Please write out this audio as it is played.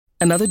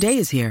Another day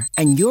is here,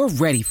 and you're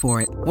ready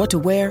for it. What to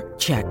wear?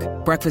 Check.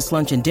 Breakfast,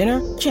 lunch, and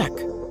dinner? Check.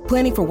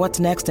 Planning for what's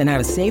next and how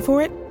to save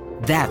for it?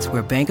 That's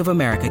where Bank of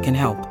America can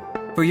help.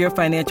 For your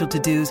financial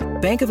to-dos,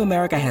 Bank of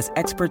America has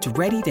experts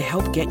ready to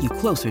help get you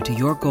closer to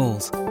your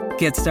goals.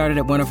 Get started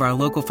at one of our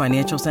local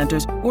financial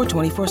centers or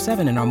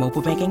 24/7 in our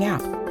mobile banking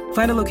app.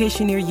 Find a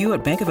location near you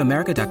at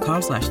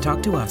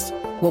bankofamerica.com/talktous.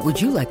 What would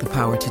you like the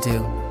power to do?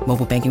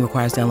 Mobile banking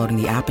requires downloading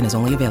the app and is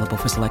only available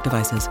for select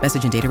devices.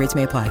 Message and data rates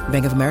may apply.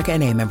 Bank of America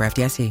N.A., member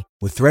FDIC.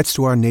 With threats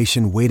to our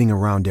nation waiting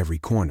around every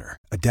corner,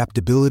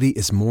 adaptability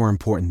is more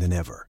important than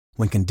ever.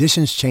 When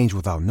conditions change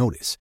without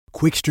notice,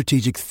 quick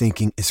strategic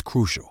thinking is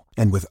crucial.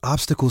 And with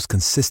obstacles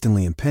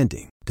consistently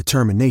impending,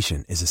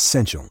 determination is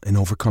essential in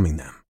overcoming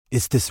them.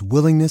 It's this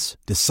willingness,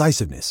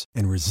 decisiveness,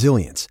 and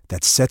resilience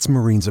that sets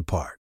Marines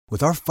apart.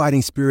 With our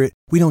fighting spirit,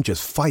 we don't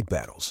just fight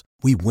battles,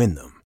 we win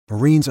them.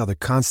 Marines are the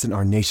constant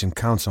our nation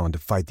counts on to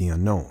fight the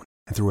unknown.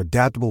 And through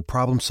adaptable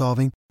problem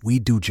solving, we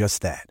do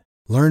just that.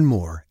 Learn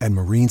more at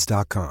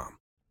marines.com.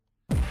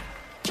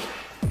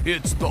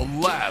 It's the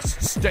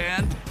Last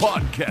Stand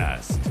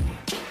Podcast.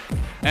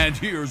 And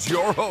here's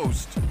your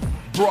host,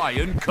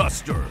 Brian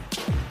Custer.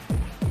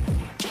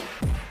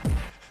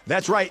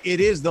 That's right. It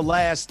is the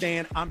Last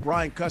Stand. I'm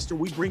Brian Custer.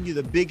 We bring you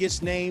the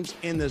biggest names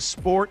in the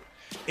sport.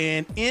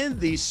 And in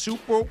the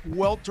super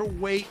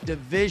welterweight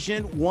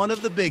division, one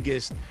of the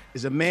biggest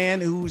is a man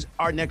who's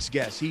our next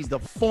guest. He's the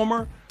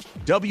former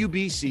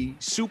WBC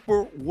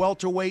super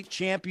welterweight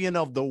champion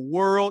of the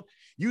world.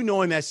 You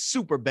know him as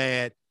Super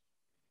Bad.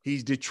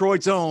 He's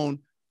Detroit's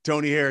own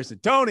Tony Harrison.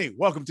 Tony,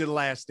 welcome to the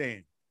Last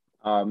Stand.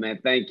 Oh man,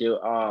 thank you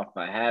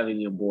for having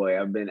you,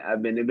 boy. It's been a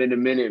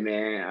minute,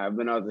 man. I've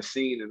been on the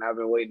scene and I've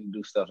been waiting to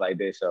do stuff like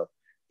this. So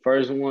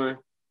first one,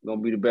 gonna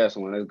be the best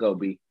one. Let's go,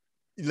 B.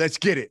 Let's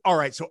get it. All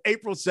right. So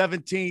April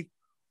 17th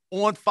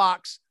on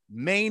Fox,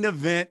 main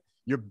event.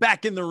 You're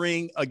back in the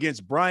ring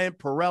against Brian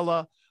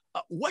Perella.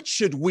 What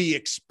should we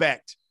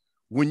expect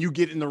when you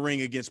get in the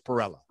ring against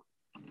Perella?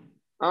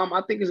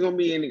 I think it's gonna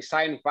be an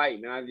exciting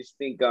fight, man. I just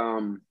think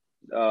the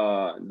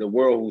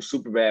world who's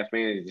Superbad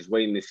fans is just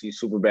waiting to see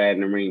Superbad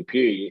in the ring.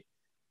 Period.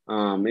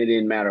 It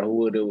didn't matter who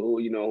was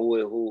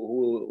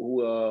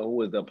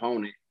the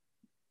opponent,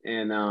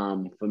 and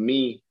for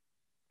me,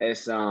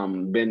 it's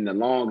been the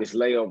longest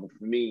layover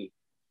for me,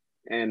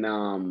 and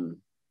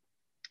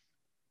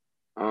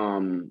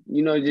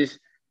just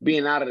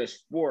being out of the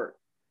sport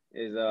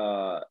is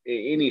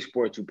any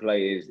sport you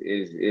play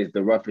is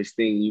the roughest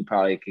thing you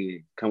probably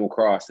can come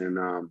across, and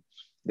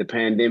the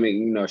pandemic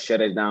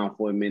shut us down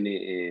for a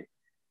minute and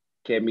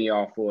kept me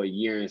off for a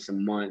year and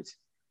some months.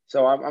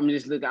 So I'm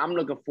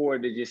looking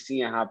forward to just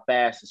seeing how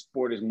fast the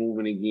sport is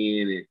moving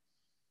again,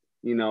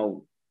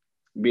 and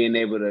being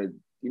able to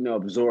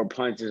absorb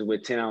punches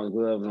with 10-ounce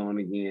gloves on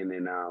again,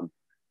 and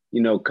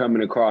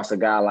coming across a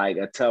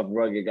tough,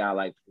 rugged guy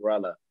like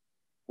Perella,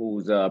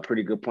 who's a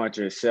pretty good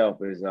puncher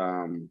himself, is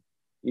it'll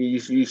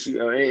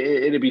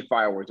be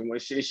fireworks. And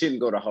it shouldn't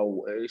go the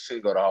whole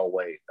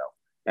way though.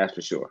 That's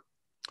for sure.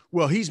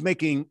 Well, he's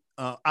making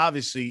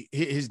obviously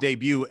his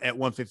debut at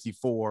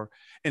 154,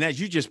 and as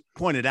you just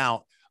pointed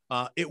out,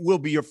 it will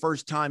be your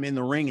first time in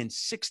the ring in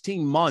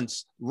 16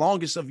 months,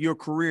 longest of your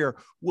career.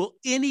 Will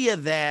any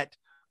of that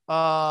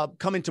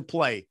come into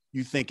play,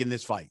 you think, in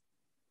this fight?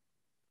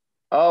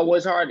 Well,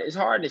 it's hard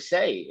to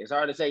say. It's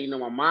hard to say.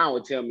 My mind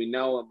would tell me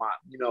no, and but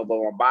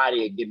my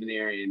body would get in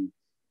there and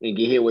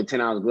get hit with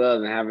 10-ounce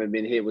gloves, and haven't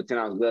been hit with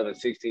 10-ounce gloves in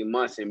 16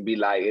 months and be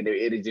like,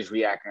 it'll just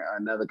react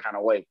another kind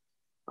of way.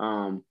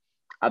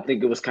 I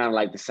think it was kind of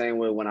like the same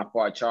way when I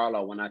fought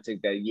Charlo, when I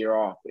took that year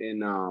off,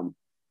 and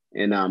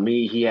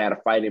he had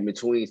a fight in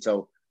between.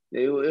 So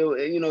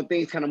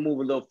things kind of move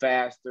a little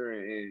faster,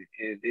 and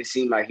it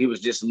seemed like he was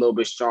just a little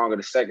bit stronger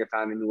the second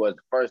time than he was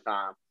the first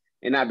time.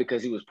 And not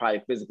because he was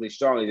probably physically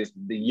strong, it's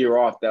just the year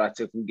off that I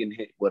took from getting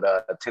hit with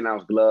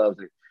 10-ounce gloves,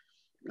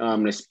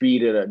 and the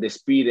speed of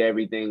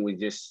everything was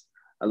just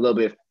a little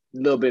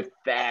bit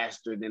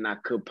faster than I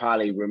could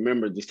probably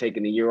remember just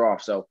taking the year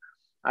off. So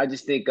I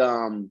just think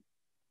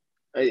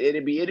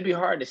it'd be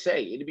hard to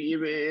say.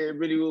 It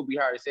really will be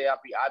hard to say. I'd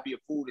be a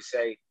fool to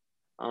say,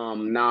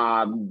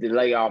 the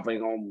layoff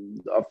ain't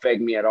gonna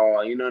affect me at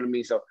all. You know what I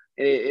mean? So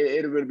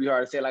it'll really be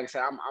hard to say. Like I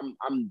said,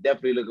 I'm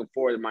definitely looking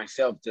forward to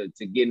myself to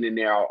getting in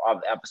there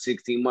after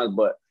 16 months.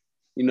 But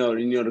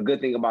the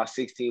good thing about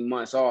 16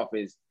 months off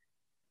is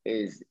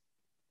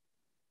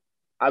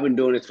I've been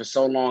doing this for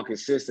so long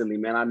consistently,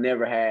 man. I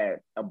never had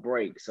a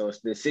break. So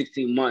it's the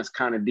 16 months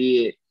kind of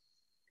did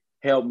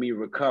help me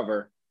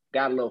recover.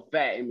 Got a little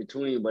fat in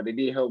between, but it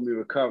did help me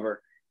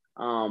recover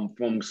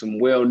from some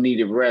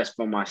well-needed rest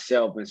for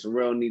myself and some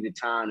real needed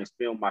time to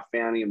spend with my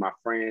family and my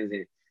friends,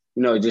 and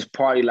just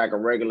party like a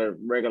regular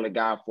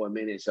guy for a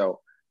minute.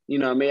 So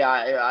it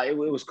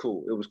was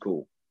cool. It was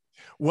cool.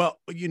 Well,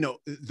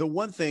 the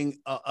one thing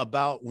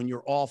about when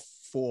you're off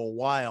for a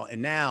while,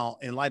 and now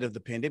in light of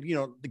the pandemic,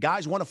 the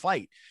guys want to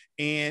fight,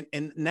 and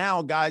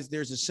now guys,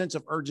 there's a sense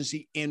of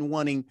urgency in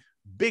wanting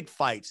big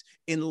fights.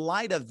 In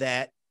light of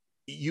that,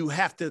 you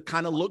have to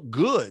kind of look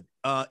good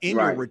in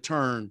your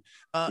return.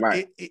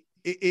 Right.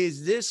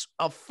 Is this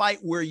a fight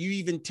where you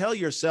even tell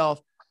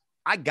yourself,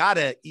 I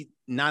gotta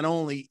not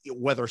only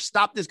whether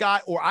stop this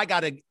guy or I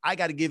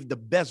gotta give the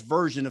best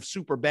version of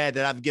Superbad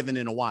that I've given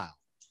in a while?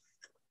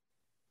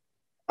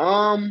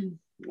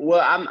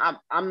 Well,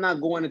 I'm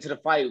not going into the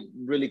fight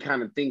really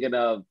kind of thinking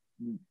of,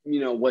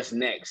 what's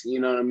next. You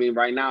know what I mean?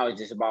 Right now, it's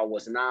just about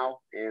what's now.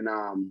 And,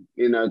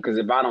 because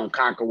if I don't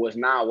conquer what's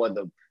now,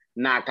 whether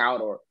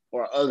knockout or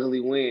ugly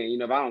win,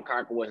 if I don't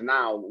conquer what's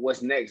now,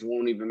 what's next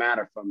won't even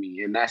matter for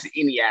me. And that's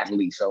any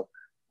athlete. So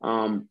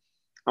I'm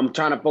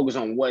trying to focus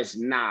on what's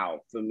now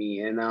for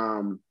me.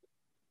 And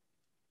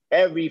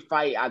every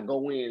fight I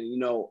go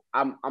in,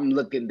 I'm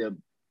looking to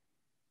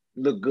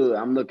look good.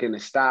 I'm looking to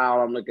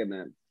style. I'm looking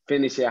to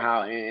finish it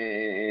out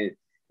in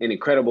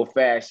incredible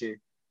fashion.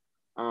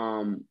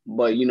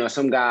 But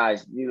some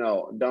guys,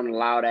 don't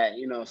allow that.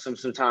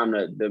 Sometimes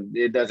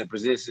it doesn't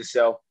present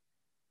itself.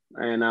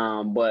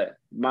 And but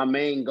my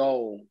main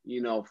goal,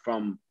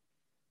 from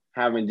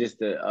having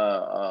just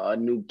a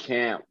new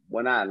camp,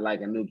 well, not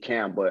like a new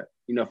camp, but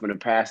from the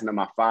passing of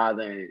my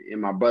father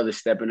and my brother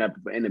stepping up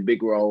in a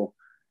big role,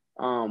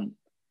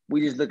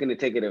 we just looking to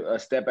take it a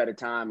step at a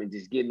time and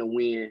just getting a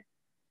win.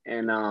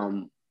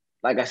 And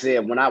like I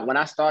said, when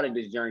I started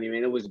this journey,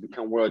 man, it was to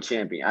become world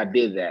champion. I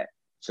did that.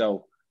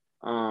 So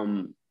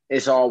I'm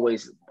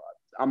always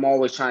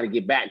trying to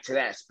get back to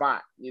that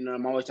spot.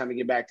 I'm always trying to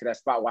get back to that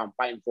spot where I'm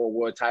fighting for a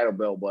world title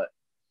belt, but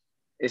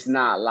it's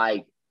not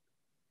like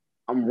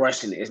I'm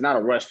rushing it. It's not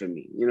a rush for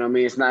me. You know what I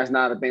mean? It's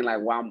not a thing like,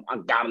 well, I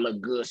gotta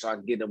look good so I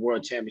can get the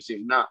world championship.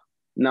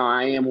 No,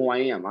 I am who I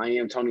am. I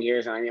am Tony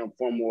Harrison. I am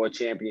former world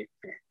champion.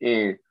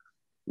 And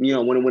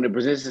when it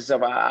presents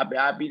itself,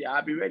 I'll be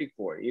ready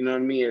for it. You know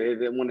what I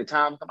mean? When the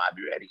time comes, I'll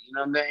be ready.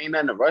 There ain't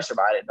nothing to rush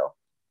about it though.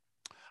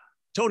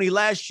 Tony,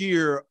 last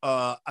year,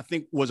 I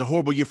think was a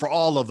horrible year for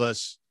all of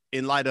us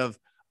in light of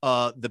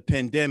the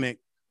pandemic,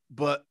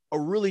 but a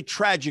really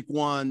tragic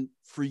one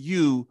for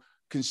you,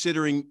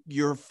 considering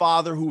your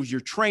father, who was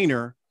your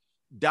trainer,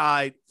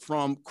 died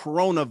from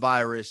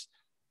coronavirus.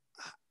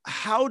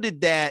 How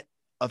did that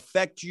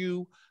affect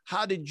you?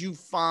 How did you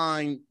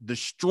find the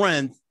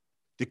strength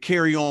to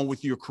carry on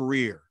with your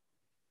career?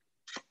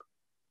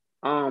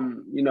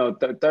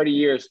 30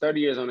 years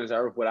on this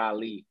earth with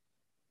Ali.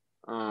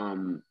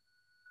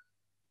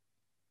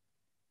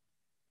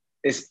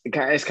 It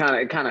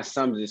kind of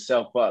sums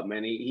itself up,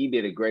 man. He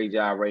did a great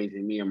job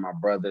raising me and my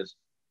brothers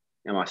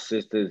and my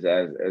sisters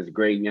as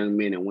great young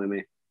men and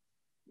women.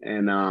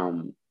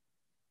 And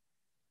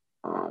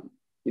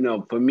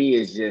for me,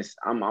 it's just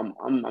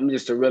I'm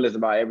just a realist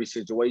about every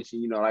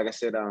situation. Like I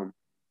said,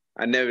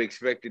 I never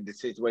expected the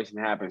situation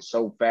to happen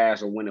so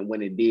fast or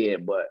when it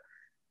did, but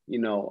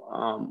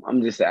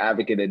I'm just an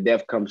advocate that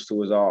death comes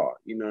to us all.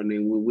 You know what I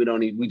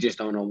mean? We just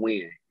don't know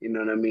when. You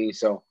know what I mean?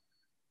 So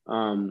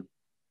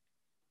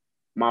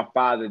my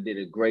father did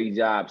a great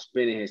job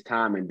spending his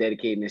time and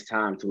dedicating his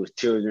time to his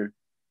children.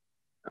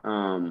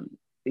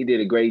 He did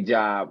a great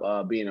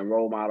job being a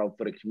role model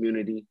for the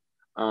community,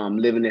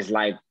 living his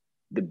life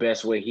the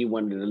best way he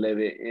wanted to live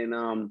it.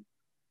 And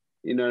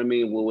you know what I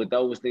mean? Well, with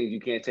those things, you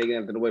can't take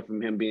anything away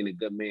from him being a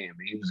good man.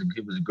 He was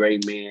a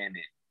great man.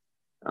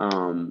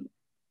 And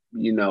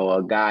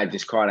a guy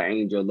just called an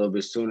angel a little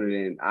bit sooner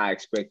than I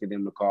expected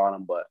him to call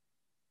him. But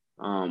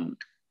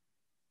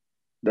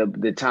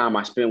the time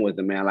I spent with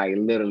him, man, like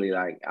literally,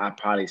 like I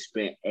probably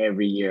spent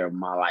every year of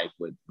my life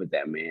with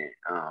that man.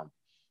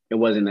 It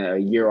wasn't a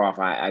year off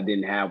I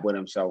didn't have with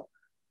him. So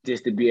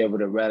just to be able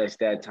to relish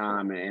that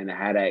time and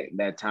have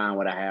that time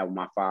what I had with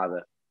my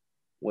father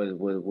was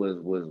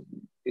what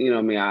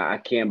I mean? I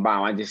can't buy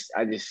him.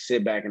 I just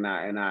sit back and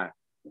I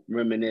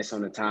reminisce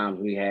on the times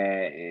we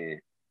had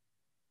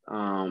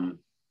and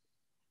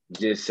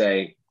just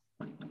say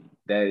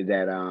that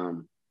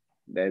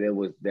it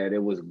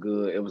was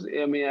good. It was,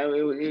 I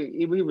mean,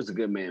 he was a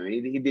good man.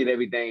 He did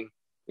everything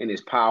in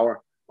his power.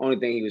 Only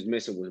thing he was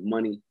missing was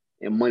money,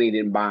 and money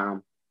didn't buy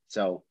him.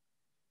 So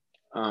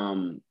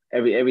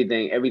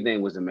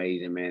everything was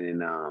amazing, man.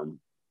 And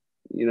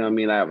you know what I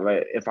mean? Like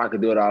if I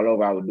could do it all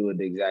over, I would do it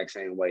the exact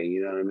same way.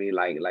 You know what I mean?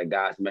 Like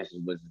God's message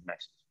was his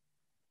message.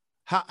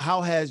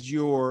 How has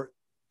your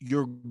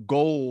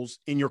goals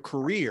in your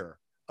career,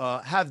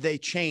 have they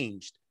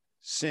changed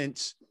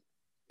since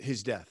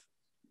his death?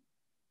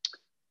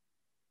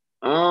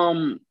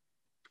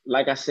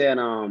 Like I said,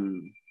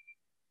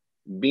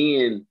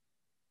 being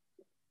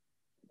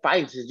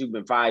fighting since you've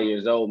been 5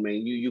 years old, man,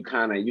 you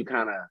kind of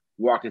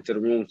walk into the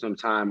room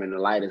sometime and the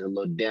light is a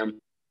little dim.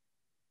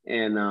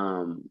 And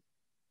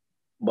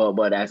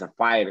but as a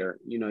fighter,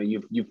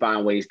 you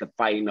find ways to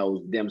fight in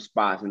those dim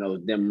spots and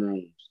those dim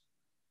rooms.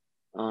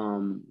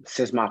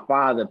 Since my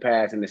father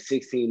passed in the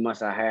 16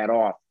 months I had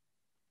off,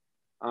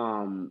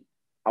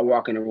 I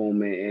walk in the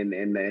room and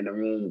the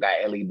room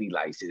got LED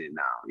lights in it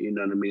now. You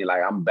know what I mean?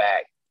 Like I'm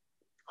back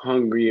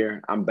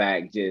hungrier. I'm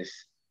back just,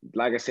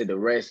 like I said, the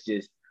rest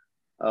just,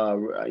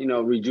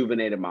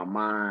 rejuvenated my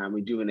mind,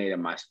 rejuvenated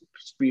my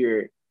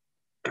spirit.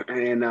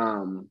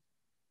 And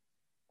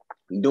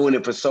doing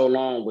it for so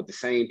long with the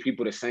same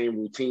people, the same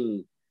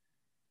routine,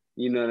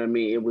 You know what I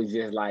mean? It was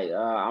just like,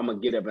 I'm gonna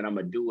get up and I'm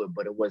gonna do it,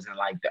 but it wasn't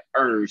like the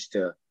urge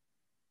to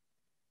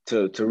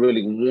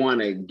really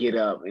want to get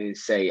up and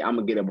say, I'm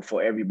gonna get up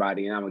before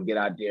everybody and I'm gonna get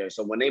out there.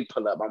 So when they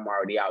pull up, I'm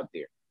already out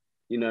there.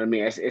 You know what I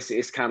mean?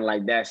 It's kind of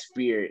like that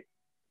spirit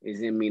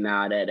is in me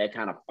now, that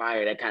kind of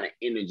fire, that kind of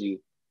energy,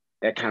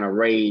 that kind of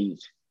rage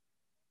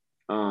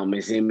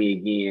is in me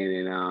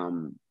again.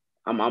 And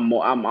I'm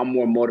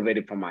more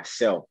motivated for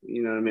myself.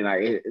 You know what I mean?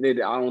 Like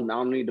I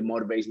don't need the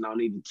motivation, I don't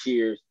need the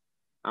cheers,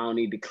 I don't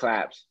need the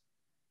claps.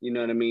 You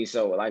know what I mean?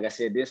 So like I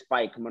said, this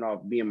fight coming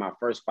off being my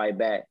first fight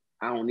back,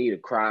 I don't need a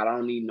crowd. I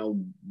don't need no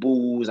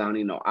boos. I don't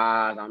need no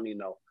eyes. I don't need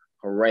no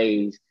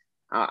hoorays.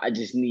 I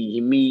just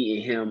need me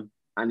and him.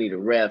 I need a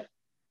ref,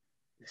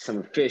 some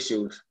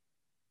officials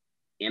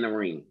in a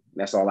ring.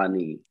 That's all I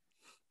need.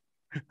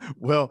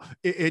 Well,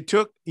 it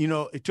took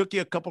you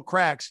a couple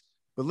cracks,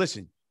 but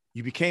listen,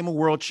 you became a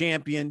world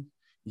champion.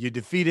 You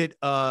defeated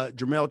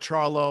Jermell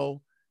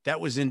Charlo. That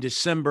was in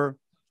December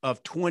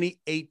of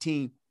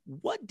 2018.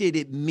 What did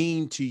it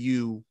mean to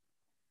you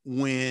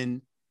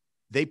when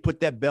they put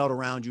that belt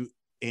around you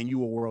and you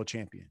were world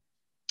champion?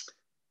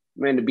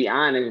 Man, to be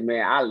honest,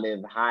 man, I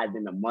lived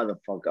hiding the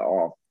motherfucker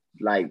off.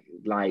 Like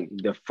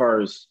the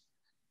first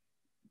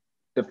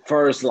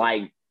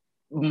like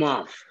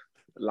month.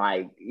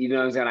 Like, you know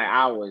what I'm saying? Like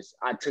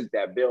I took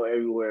that belt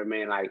everywhere,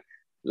 man. Like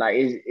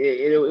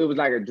it was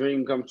like a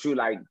dream come true,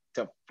 like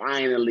to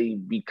finally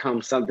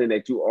become something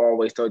that you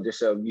always told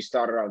yourself you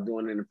started off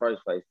doing in the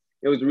first place.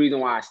 It was the reason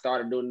why I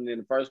started doing it in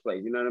the first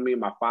place. You know what I mean?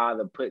 My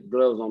father put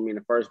gloves on me in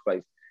the first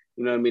place.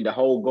 You know what I mean? The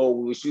whole goal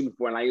we were shooting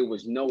for, like it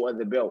was no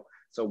other belt.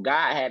 So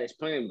God had his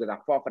plan because I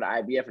fought for the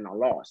IBF and I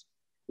lost.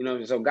 You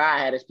know, so God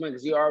had his plan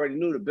because he already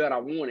knew the belt I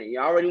wanted. He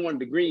already wanted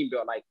the green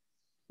belt. Like,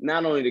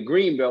 not only the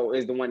green belt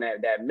is the one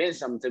that meant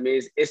something to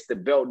me, it's the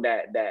belt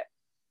that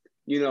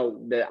you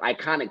know, the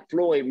iconic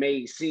Floyd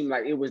made seem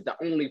like it was the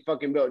only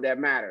fucking belt that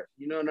mattered.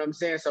 You know what I'm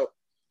saying? So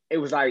it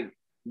was like,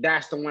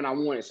 that's the one I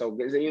wanted. So,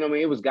 you know what I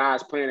mean? It was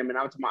God's plan. I mean,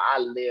 I'm talking about I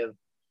lived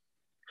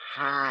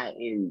high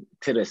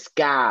into the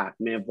sky,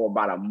 man, for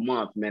about a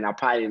month, man. I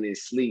probably didn't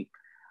sleep.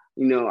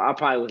 You know, I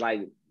probably was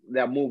like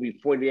that movie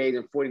 48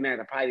 and 49.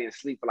 I probably didn't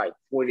sleep for like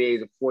 40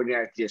 days and 40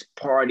 nights, just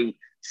party,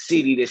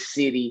 city to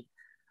city,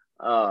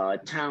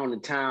 town to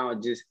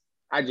town.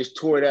 I just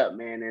tore it up,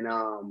 man.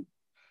 And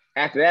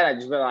after that, I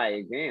just felt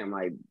like, damn,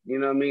 like, you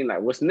know what I mean?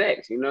 Like, what's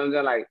next? You know what I'm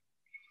saying? Like,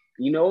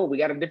 you know, we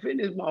got to defend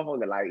this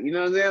motherfucker. Like, you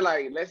know what I'm saying?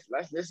 Like,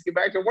 let's get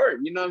back to work.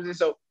 You know what I'm saying?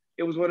 So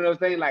it was one of those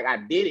things, like, I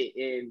did it,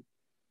 and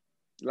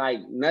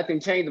like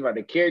nothing changed about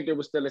it. The character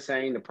was still the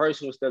same. The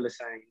person was still the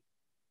same.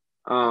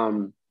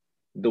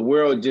 The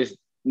world just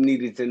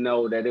needed to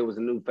know that it was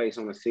a new face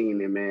on the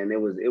scene, and man,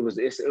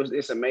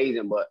 it's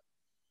amazing. But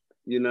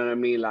you know what I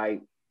mean?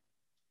 Like,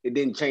 it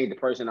didn't change the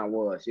person I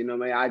was. You know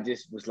what I mean? I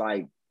just was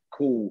like,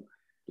 cool.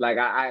 Like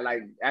I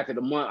like after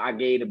the month, I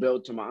gave the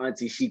belt to my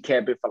auntie. She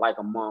kept it for like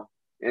a month,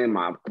 and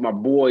my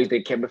boys,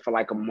 they kept it for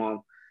like a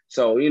month.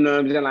 So you know what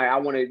I'm saying? Like I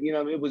wanted, you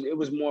know, it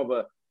was more of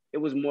a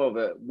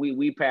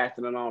we passed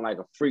it along like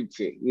a freak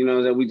chick. You know what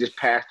I'm saying? We just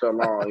passed it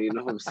along. You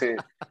know what I'm saying?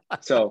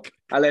 So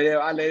I let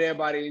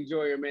everybody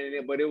enjoy it,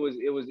 man. But it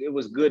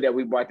was good that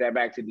we brought that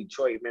back to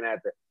Detroit, man.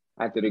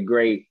 After the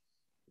great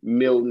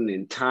Milton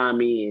and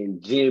Tommy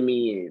and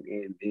Jimmy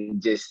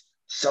and just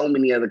so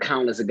many other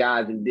countless of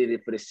guys that did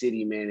it for the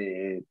city,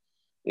 man.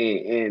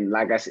 And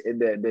like I said,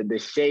 the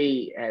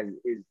shade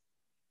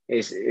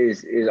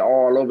is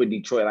all over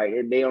Detroit. Like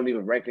they don't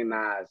even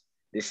recognize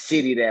the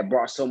city that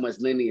brought so much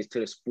lineage to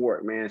the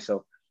sport, man.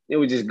 So it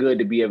was just good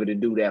to be able to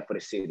do that for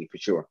the city, for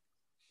sure.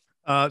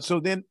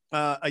 So then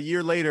a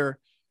year later,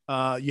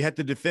 you had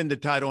to defend the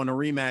title in a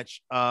rematch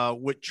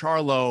with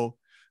Charlo.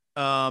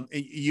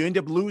 You end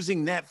up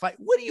losing that fight.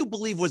 What do you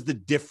believe was the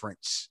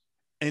difference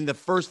in the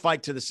first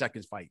fight to the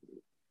second fight?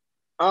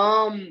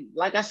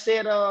 Like I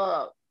said,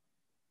 I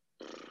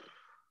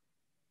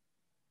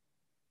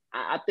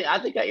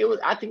think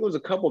it was a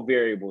couple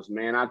variables,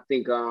 man. I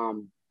think,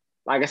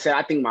 like I said,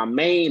 I think the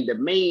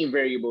main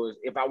variable is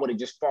if I would have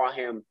just fought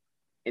him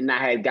and not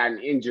had gotten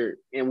injured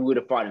and we would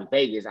have fought in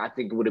Vegas, I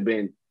think it would have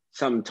been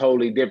something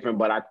totally different.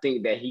 But I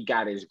think that he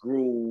got his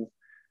groove.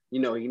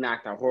 You know, he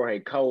knocked out Jorge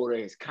Cota.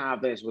 His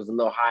confidence was a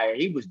little higher.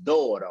 He was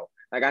dull though.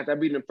 Like after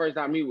beating him the first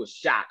time, he was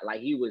shot.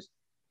 Like he was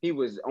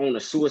on a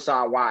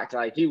suicide watch.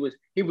 Like he was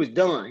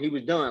done. He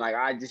was done. Like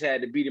I just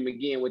had to beat him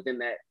again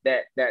within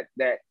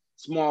that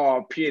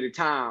small period of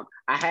time.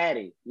 I had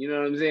him. You know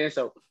what I'm saying?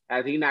 So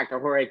as he knocked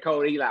out Jorge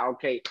Cota, he like,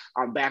 okay,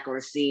 I'm back on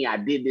the scene. I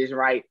did this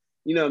right.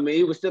 You know what I mean?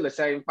 He was still the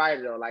same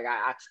fighter though. Like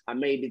I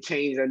made the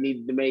change I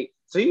needed to make.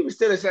 So he was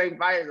still the same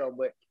fighter though.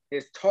 But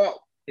his talk,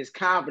 his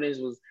confidence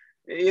was,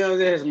 you know,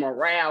 his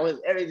morale,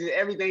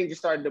 everything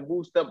just started to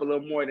boost up a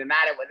little more than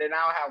I don't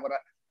have what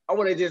I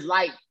would have just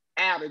liked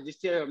Al to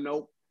just tell him,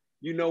 nope,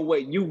 you know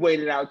what, you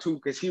waited out too,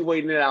 because he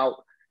waited it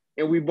out,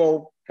 and we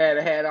both had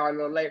our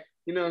little lay.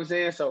 You know what I'm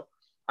saying? So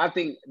I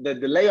think the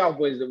layoff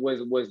was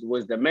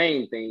the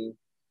main thing,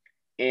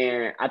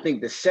 and I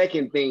think the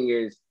second thing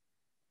is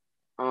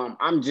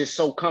I'm just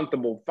so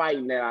comfortable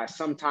fighting that I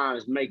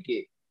sometimes make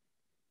it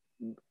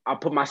I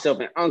put myself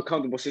in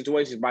uncomfortable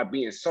situations by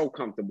being so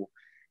comfortable.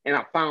 And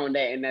I found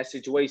that in that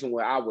situation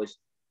where I was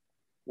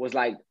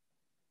like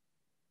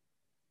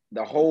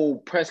the whole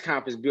press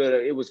conference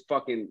builder, it was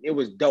dope.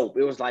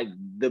 It was like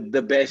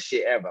the best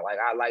shit ever.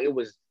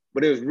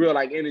 But it was real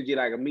like energy,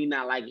 like me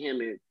not like him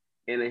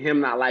and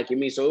him not liking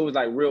me. So it was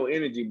like real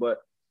energy. But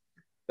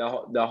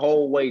the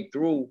whole way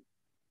through,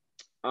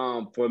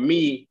 for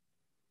me,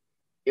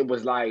 it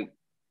was like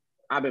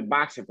I've been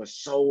boxing for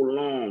so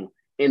long,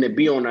 and to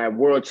be on that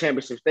world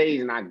championship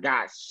stage, and I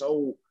got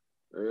so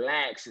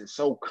lax and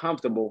so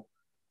comfortable.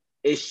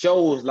 It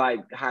shows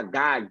like how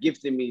God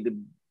gifted me to,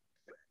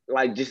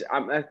 like, just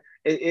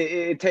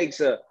it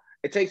takes a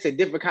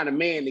different kind of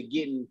man to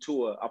get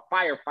into a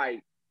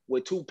firefight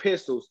with two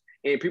pistols,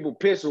 and people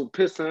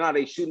pistoling out,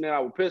 they shooting it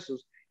out with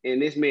pistols,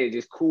 and this man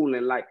just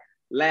cooling, like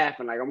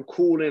laughing, like I'm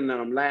cooling and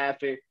I'm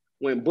laughing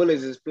when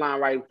bullets is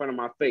flying right in front of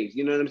my face.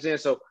 You know what I'm saying?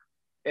 So,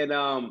 and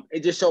it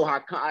just showed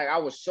how I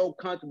was so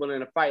comfortable in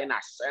the fight, and I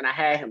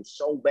had him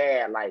so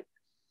bad, like,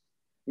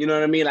 you know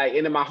what I mean? Like,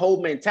 and then my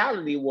whole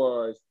mentality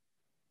was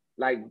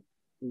like,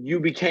 you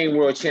became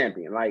world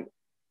champion, like.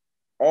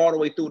 All the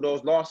way through,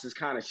 those losses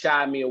kind of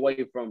shied me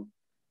away from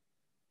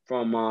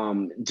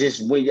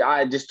just when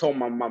I just told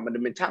my mom, the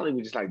mentality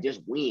was just like, just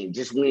win,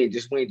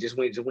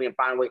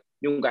 find a way.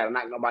 You don't gotta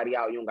knock nobody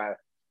out. You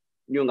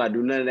don't gotta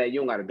do none of that. You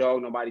don't gotta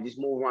dog nobody. Just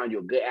move around.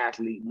 You're a good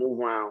athlete. Move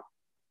around.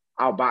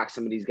 I'll box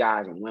some of these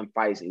guys and win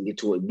fights and get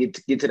to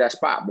that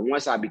spot. But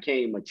once I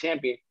became a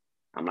champion,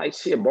 I'm like,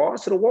 shit,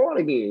 balls to the wall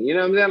again. You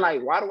know what I'm saying?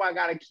 Like, why do I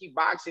gotta keep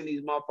boxing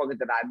these motherfuckers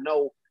that I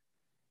know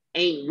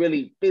ain't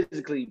really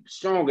physically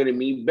stronger than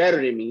me, better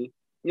than me?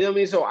 You know what I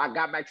mean? So I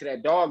got back to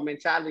that dog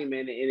mentality, man,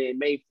 and it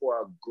made for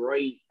a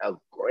great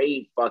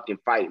fucking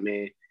fight,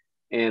 man.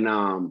 And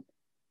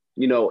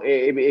you know,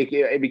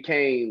 it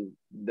became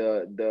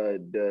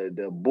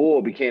the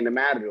bull became the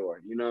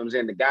matador. You know what I'm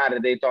saying? The guy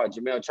that they thought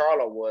Jermell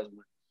Charlo was,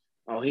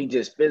 he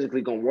just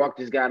physically gonna walk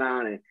this guy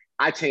down, and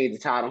I changed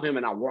the tide on him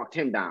and I walked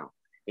him down,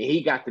 and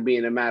he got to be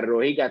in the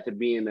matador. He got to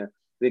be in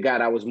the guy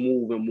that was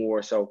moving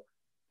more. So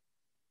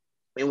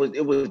it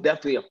was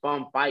definitely a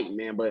fun fight,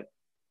 man, but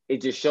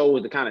it just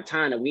shows the kind of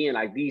time that we in.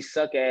 Like, these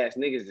suck ass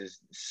niggas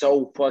is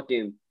so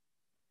fucking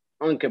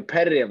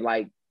uncompetitive.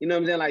 Like, you know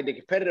what I'm saying? Like, the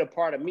competitive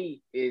part of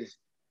me is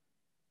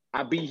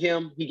I beat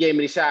him, he gave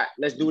me the shot,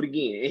 let's do it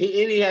again. And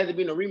he has to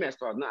be no rematch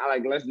clause. Not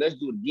like let's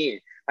do it again.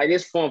 Like,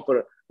 it's fun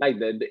for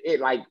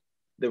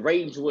the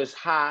ratings was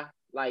high.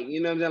 Like,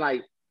 you know what I'm saying?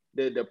 Like,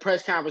 the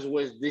press conference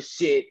was this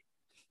shit.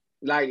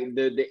 Like,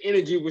 the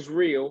energy was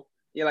real.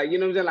 Yeah, like, you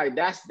know what I'm saying?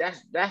 Like,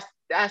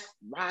 that's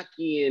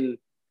Rocky and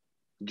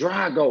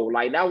Drago.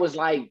 Like, that was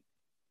like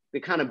the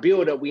kind of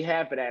build up we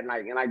had for that.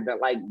 Like, and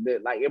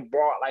it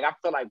brought, like, I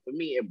feel like for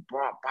me, it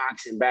brought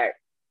boxing back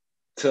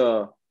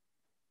to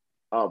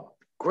a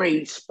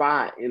great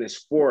spot in the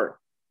sport.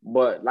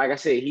 But like I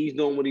said, he's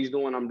doing what he's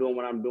doing. I'm doing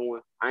what I'm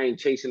doing. I ain't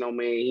chasing no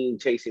man. He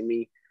ain't chasing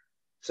me.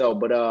 So,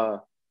 but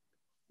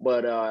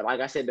like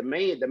I said, the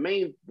main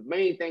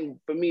thing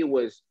for me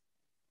was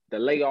the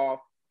layoff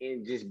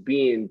and just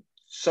being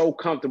so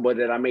comfortable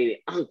that I made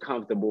it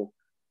uncomfortable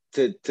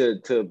to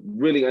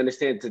really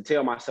understand, to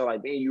tell myself,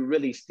 like, man, you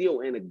really still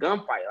in a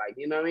gunfight. Like,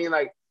 you know what I mean?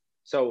 Like,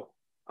 so,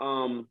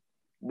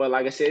 but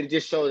like I said, it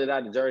just showed that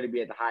I deserve to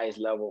be at the highest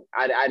level.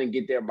 I didn't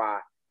get there by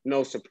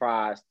no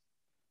surprise.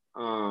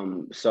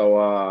 So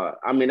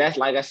I mean, that's,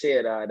 like I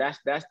said, that's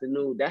the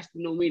new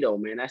me though,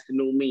 man. That's the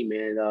new me,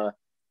 man.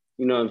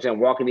 You know what I'm saying?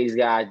 Walking these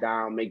guys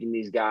down, making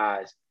these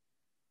guys,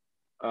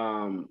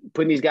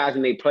 putting these guys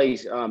in their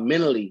place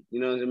mentally. You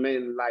know what I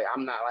mean? Like,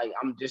 I'm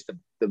just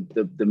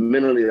the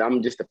mentally,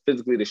 I'm just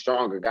physically the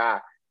stronger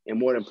guy. And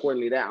more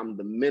importantly, that I'm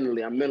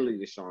mentally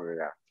the stronger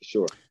guy, for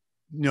sure.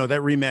 You know,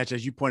 that rematch,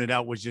 as you pointed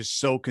out, was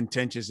just so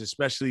contentious,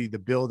 especially the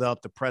build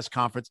up, the press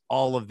conference,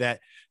 all of that.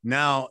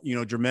 Now, you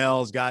know,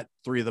 Jermell's got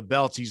 3 of the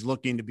belts. He's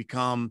looking to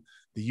become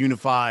the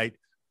unified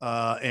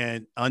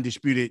and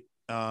undisputed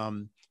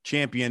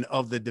champion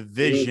of the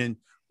division.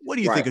 What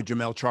do you think of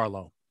Jermell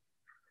Charlo?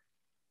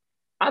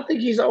 I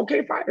think he's an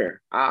okay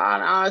fighter.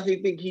 I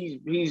honestly think he's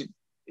okay.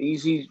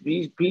 He's you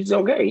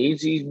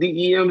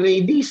know what I'm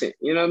saying, decent.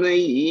 You know what I'm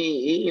saying?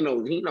 He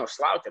no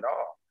slouch at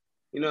all.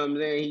 You know what I'm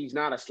saying? He's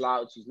not a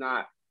slouch. He's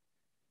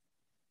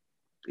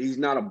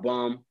not a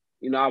bum.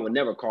 You know, I would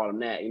never call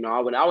him that. You know, I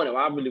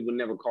really would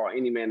never call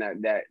any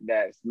man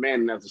that's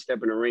man enough to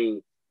step in the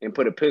ring and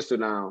put a pistol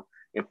down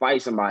and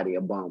fight somebody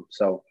a bum.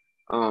 So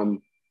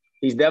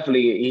he's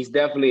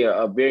definitely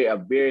a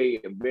very,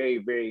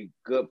 very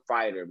good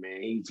fighter,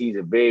 man. He's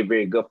a very,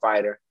 very good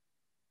fighter.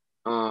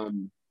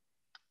 From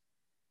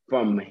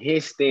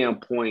his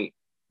standpoint,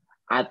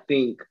 I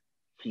think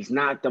he's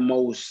not the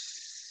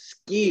most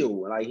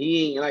skilled. Like,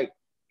 he ain't, like,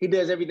 he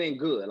does everything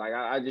good. Like,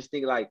 I just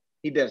think, like,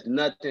 he does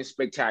nothing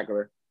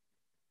spectacular.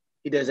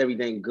 He does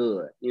everything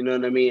good. You know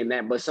what I mean?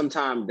 But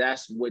sometimes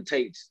that's what it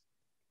takes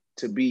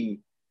to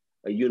be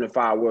a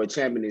unified world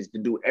champion, is to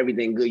do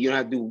everything good. You don't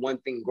have to do one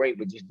thing great,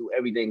 but just do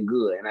everything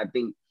good. And I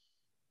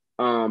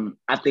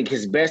think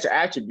his best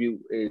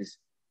attribute is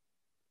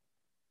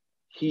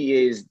he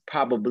is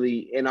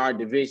probably in our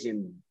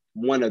division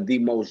one of the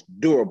most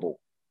durable.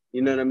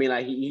 You know what I mean?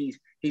 Like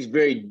he's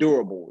very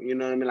durable. You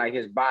know what I mean? Like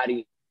his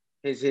body,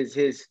 his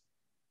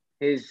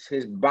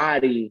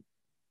body,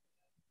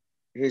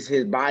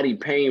 his body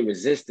pain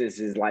resistance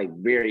is like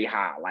very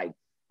high. Like,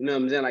 you know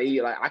what I'm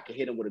saying? Like I could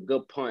hit him with a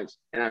good punch,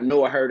 and I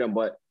know I hurt him,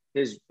 but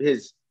his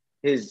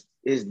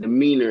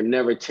demeanor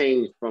never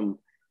changed from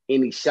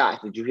any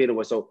shots that you hit him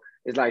with. So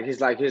it's like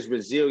his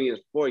resilience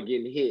for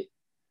getting hit,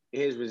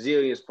 his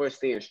resilience for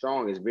staying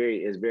strong is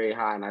very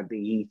high, and I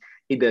think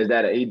he does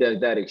that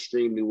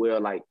extremely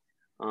well. Like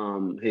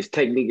his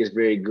technique is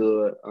very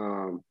good.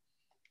 And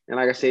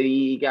like I said,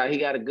 he got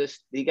a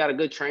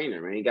good trainer,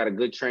 man. He got a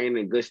good trainer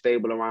and good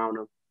stable around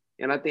him.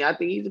 And I think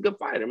he's a good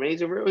fighter, man.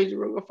 He's a real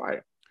good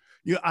fighter.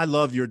 Yeah, I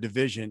love your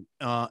division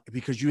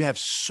because you have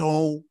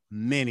so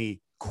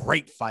many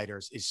great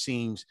fighters, it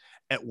seems,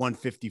 at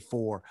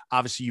 154.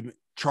 Obviously,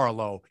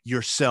 Charlo,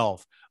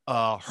 yourself,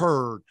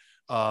 Hurd,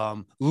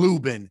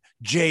 Lubin,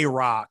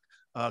 J-Rock,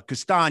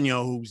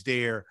 Castano, who's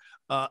there.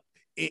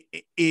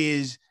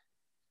 Is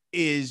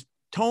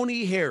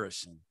Tony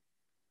Harrison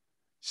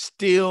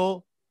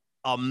still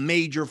a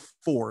major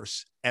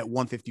force at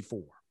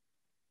 154?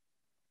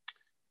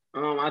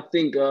 I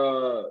think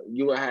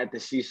you would have to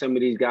see some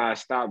of these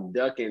guys stop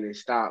ducking and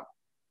stop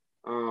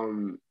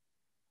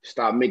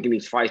making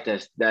these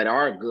fights that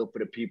are good for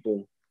the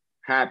people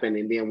happen,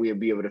 and then we'll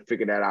be able to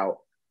figure that out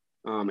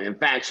in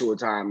factual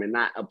time and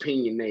not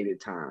opinionated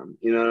time.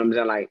 You know what I'm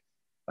saying? Like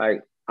I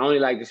only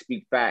like to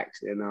speak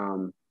facts, and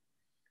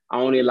I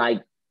only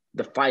like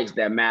the fights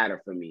that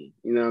matter for me.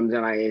 You know what I'm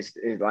saying? Like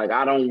it's like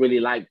I don't really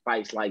like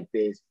fights like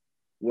this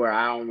where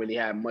I don't really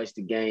have much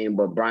to gain,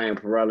 but Brian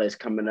Perella is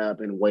coming up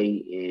in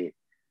weight, and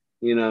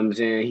you know what I'm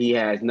saying? He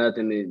has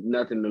nothing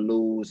to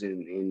lose,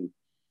 and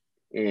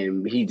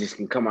he just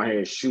can come out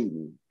here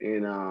shooting. And you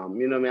know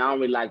what I mean? I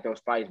don't really like those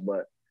fights,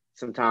 but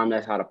sometimes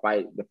that's how the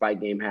fight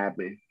game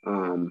happen.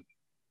 You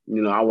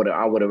know, I would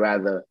have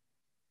rather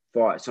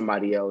fought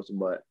somebody else,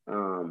 but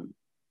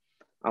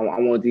I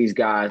want these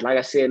guys. Like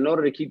I said, in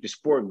order to keep the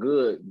sport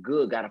good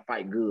got to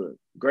fight good.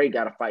 Great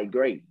got to fight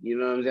great. You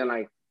know what I'm saying?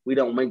 Like we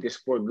don't make the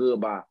sport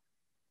good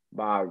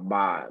by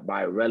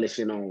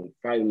relishing on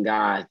fighting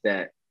guys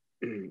that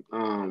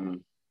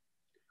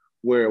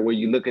where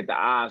you look at the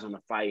odds on the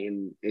fight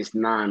and it's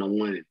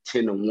 9-1 and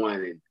 10-1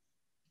 and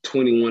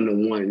 21-1. You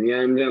know what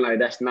I'm saying? Like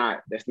that's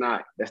not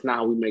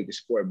how we make the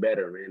sport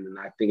better, man. And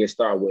I think it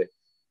starts with,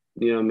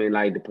 you know what I mean?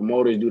 Like the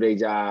promoters do their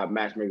job,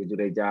 matchmakers do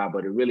their job,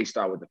 but it really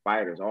starts with the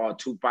fighters. All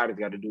two fighters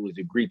got to do is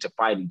agree to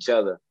fight each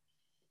other.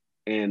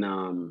 And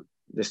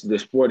the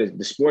sport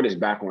is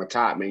back on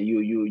top, man.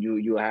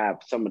 You have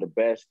some of the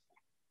best.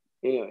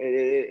 You know,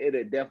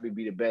 it'll definitely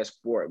be the best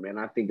sport, man.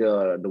 I think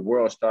the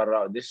world started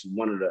out. This is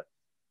one of the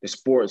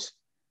sports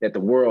that the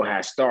world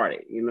has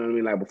started. You know what I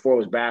mean? Like before it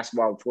was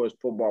basketball, before it was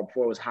football,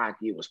 before it was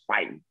hockey, it was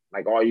fighting.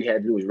 Like all you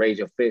had to do was raise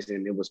your fist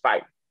and it was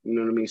fighting. You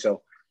know what I mean?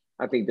 So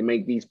I think to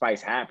make these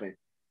fights happen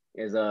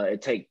is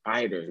it take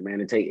fighters, man.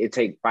 It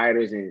take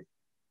fighters and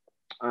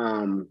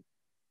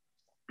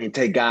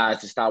take guys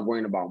to stop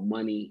worrying about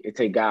money. It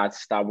take guys to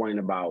stop worrying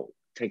about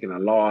taking a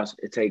loss.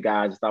 It take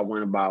guys to stop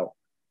worrying about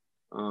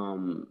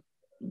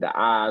the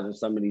odds of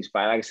some of these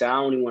fights. Like I said,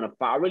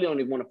 I really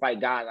only want to fight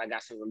guys I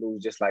got something to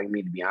lose just like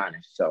me, to be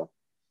honest. So,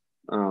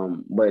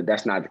 but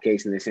that's not the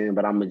case in this end.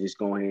 But I'm gonna just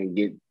go ahead and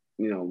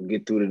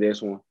get through to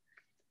this one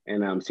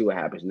and see what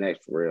happens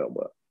next for real.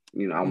 But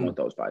I want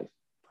those fights.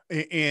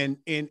 And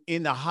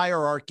in the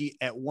hierarchy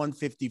at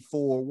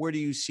 154, where do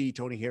you see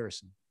Tony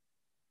Harrison?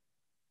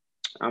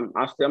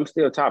 I'm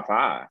still top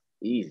 5,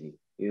 easy.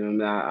 You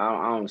know what I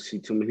mean? I don't see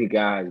too many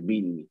guys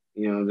beating me.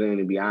 You know what I'm saying,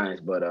 to be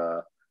honest. But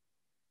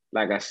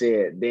like I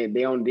said,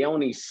 they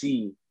only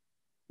see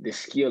the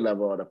skill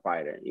level of the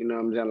fighter. You know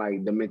what I'm saying?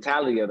 Like the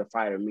mentality of the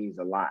fighter means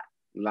a lot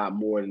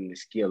more than the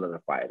skill of the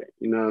fighter.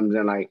 You know what I'm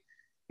saying? Like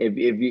if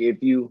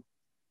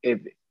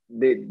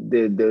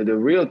the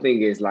real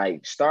thing is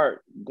like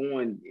start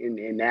going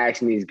and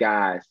asking these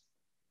guys,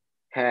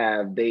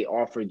 have they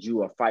offered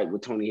you a fight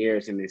with Tony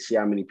Harrison, and see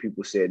how many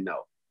people said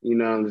no. You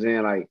know what I'm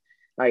saying?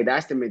 Like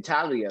that's the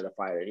mentality of the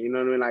fighter. You know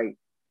what I mean?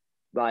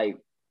 Like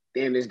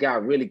damn, this guy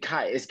really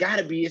this guy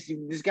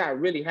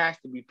really has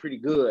to be pretty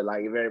good.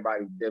 Like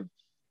if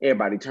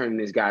everybody turning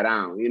this guy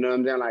down. You know what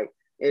I'm saying? Like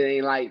it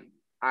ain't like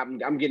I'm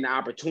getting the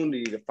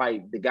opportunity to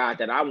fight the guy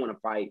that I want to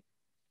fight,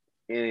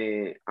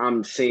 and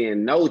I'm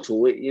saying no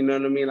to it. You know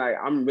what I mean? Like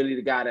I'm really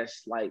the guy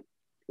that's like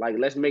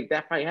let's make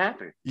that fight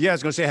happen. Yeah, I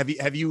was gonna say,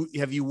 have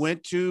you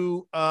went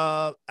to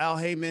Al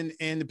Haymon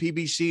and the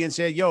PBC and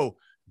said, yo,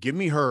 give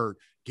me Hurd,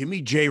 give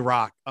me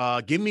J-Rock,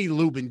 give me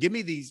Lubin, give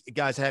me these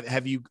guys.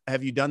 Have you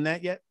done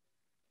that yet?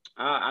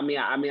 I mean,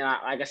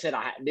 like I said,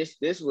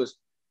 this was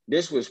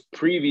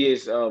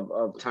previous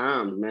of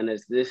times, man.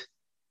 It's this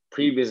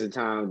previous of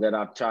times that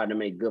I've tried to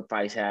make good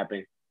fights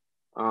happen.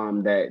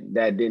 That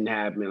didn't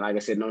happen. Like I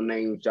said, no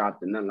names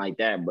dropped and nothing like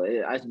that. But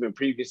it's been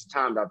previous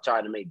times I've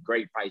tried to make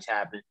great fights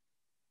happen.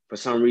 For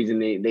some reason,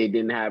 they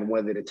didn't happen,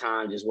 whether the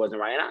time just wasn't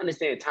right. And I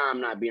understand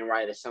time not being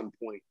right at some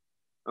point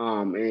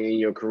in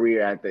your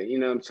career after, you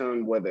know what I'm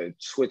saying, whether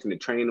switching to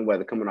training,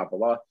 whether coming off a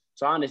loss.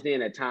 So I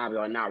understand that times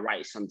are not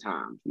right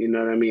sometimes, you know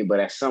what I mean? But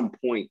at some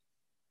point,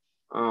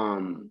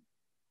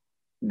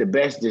 the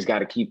best just got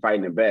to keep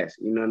fighting the best,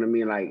 you know what I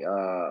mean? Like,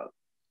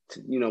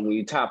 you know, when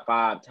you top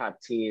 5, top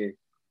 10,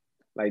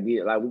 like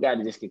we got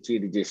to just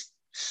continue to just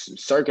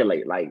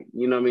circulate. Like,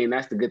 you know what I mean?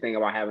 That's the good thing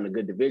about having a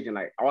good division.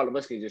 Like, all of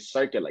us can just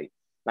circulate.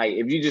 Like,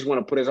 if you just want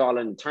to put us all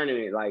in the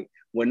tournament, like,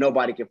 where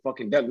nobody can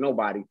fucking duck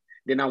nobody,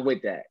 then I'm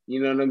with that.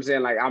 You know what I'm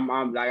saying? Like, I'm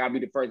like, I'll be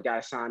the first guy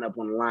to sign up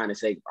on the line and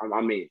say,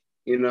 I'm in.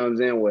 You know what I'm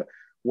saying?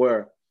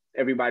 Where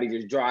everybody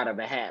just draw out of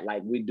a hat,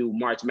 like we do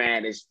March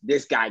Madness.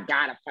 This guy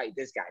gotta fight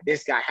this guy.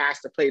 This guy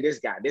has to play this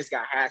guy. This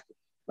guy has to,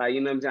 like,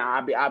 you know what I'm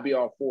saying? I'll be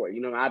all for it.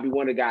 You know, I'll be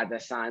one of the guys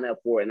that sign up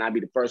for it, and I'll be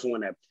the first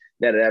one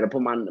that'll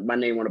put my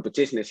name on a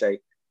petition and say,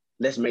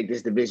 let's make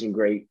this division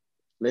great.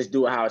 Let's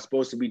do it how it's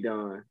supposed to be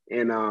done.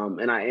 And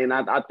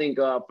I think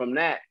from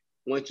that,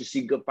 once you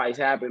see good fights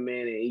happen,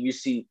 man, and you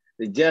see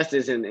the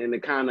justice and the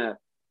kind of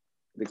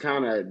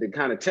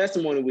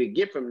testimony we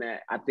get from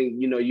that, I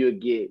think, you know, you'll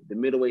get the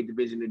middleweight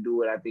division to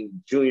do it. I think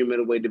junior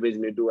middleweight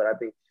division to do it. I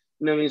think,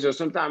 you know what I mean? So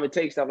sometimes it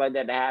takes stuff like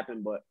that to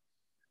happen. But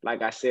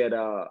like I said,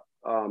 to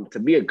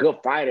be a good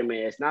fighter,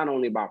 man, it's not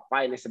only about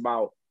fighting, it's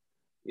about,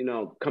 you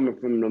know, coming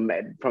from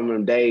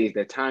them days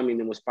that Tommy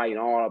was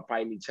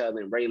fighting each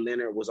other, and Ray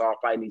Leonard was all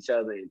fighting each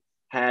other, and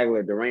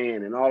Hagler,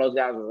 Duran, and all those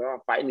guys was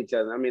all fighting each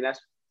other. I mean,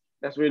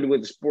 that's really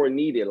what the sport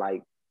needed.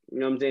 Like, you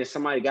know what I'm saying?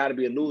 Somebody got to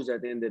be a loser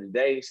at the end of the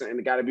day, and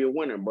it got to be a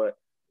winner. But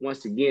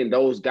once again,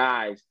 those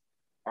guys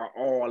are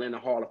all in the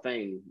Hall of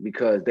Fame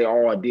because they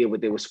all did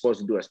what they were supposed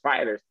to do as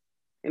fighters,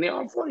 and they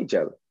all fought each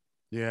other.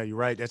 Yeah, you're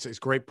right. That's a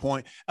great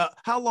point.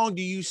 How long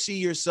do you see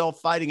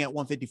yourself fighting at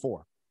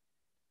 154?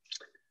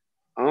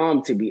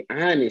 To be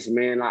honest,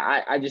 man,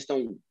 I just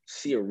don't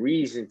see a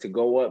reason to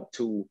go up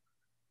to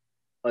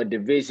a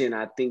division.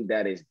 I think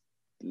that is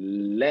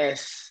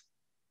less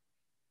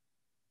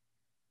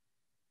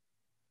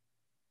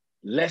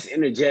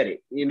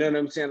energetic. You know what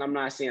I'm saying? I'm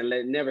not saying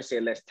never say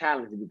less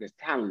talented, because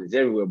talent is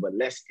everywhere, but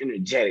less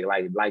energetic.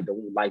 Like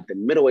the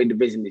middleweight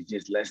division is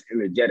just less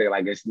energetic.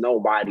 Like, it's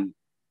nobody.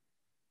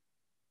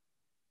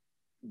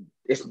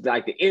 It's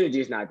like the energy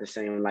is not the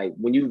same. Like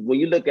when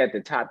you look at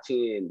the top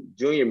 10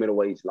 junior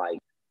middleweights, like,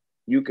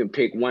 you can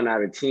pick 1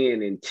 out of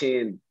 10, and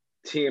 10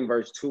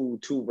 versus 2,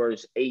 2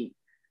 versus 8,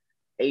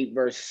 8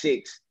 versus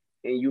 6,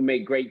 and you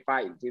make great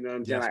fights. You know what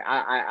I'm saying? Like,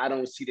 I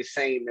don't see the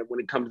same when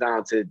it comes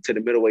down to the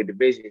middleweight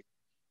division.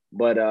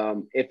 But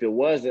if it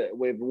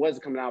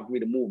wasn't coming out for me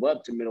to move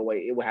up to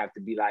middleweight, it would have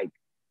to be like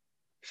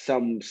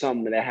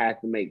something that has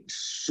to make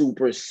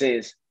super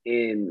sense.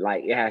 In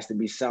like, it has to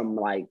be something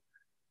like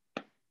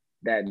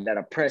that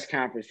a press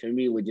conference for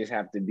me would just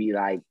have to be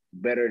like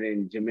better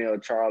than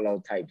Jermell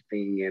Charlo type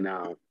thing.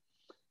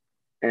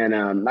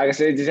 And like I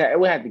said, it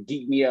would have to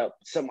geek me up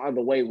some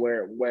other way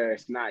where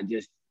it's not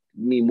just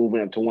me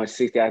moving up to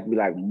 160. It has to be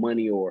like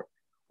money or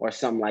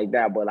something like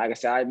that. But like I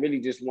said, I really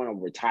just want to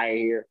retire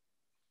here.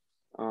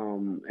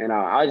 And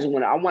I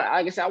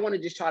want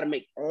to just try to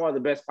make all the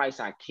best fights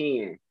I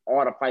can,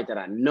 all the fights that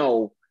I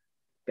know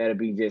that'll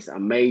be just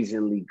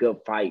amazingly good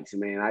fights,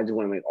 man. I just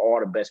want to make all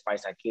the best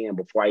fights I can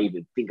before I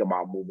even think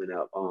about moving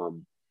up.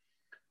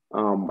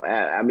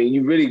 I mean,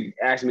 you really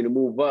asked me to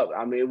move up.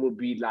 I mean, it would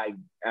be like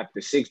after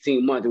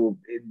 16 months,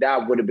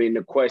 that would have been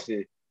the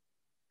question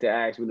to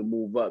ask me to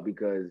move up,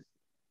 because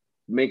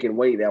making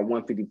weight at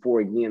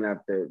 154 again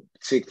after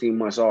 16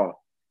 months off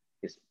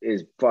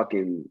is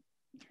fucking,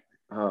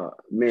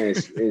 man,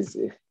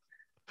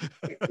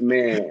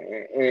 man.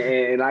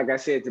 And like I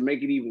said, to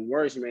make it even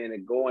worse, man, to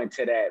go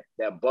into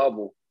that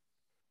bubble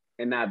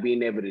and not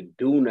being able to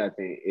do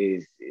nothing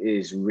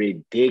is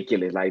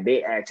ridiculous. Like,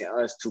 they asking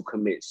us to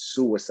commit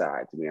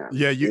suicide, to be honest.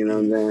 Yeah, you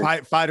know what I'm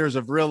saying? Fighters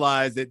have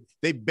realized that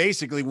they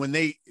basically, when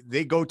they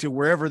go to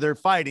wherever they're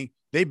fighting,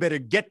 they better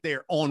get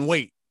there on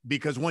weight,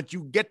 because once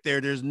you get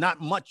there, there's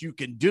not much you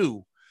can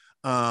do.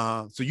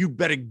 So you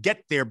better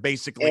get there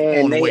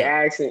basically on weight.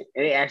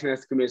 They asking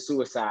us to commit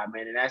suicide,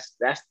 man, and that's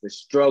the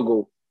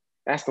struggle.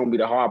 That's gonna be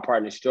the hard part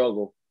of the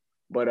struggle.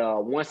 But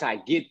once I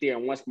get there,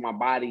 and once my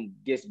body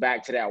gets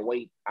back to that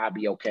weight, I'll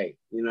be okay.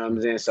 You know what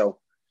I'm saying? So,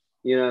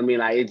 you know what I mean?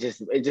 Like, it's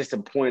just a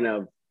point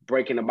of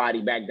breaking the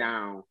body back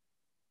down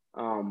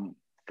from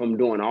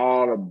doing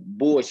all the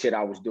bullshit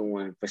I was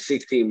doing for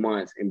 16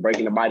 months, and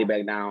breaking the body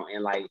back down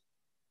and like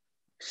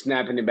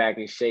snapping it back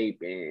in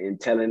shape and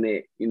telling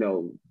it, you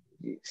know,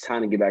 it's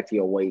time to get back to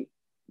your weight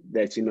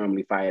that you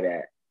normally fight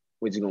at,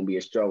 which is going to be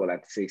a struggle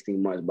after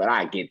 16 months. But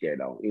I get there,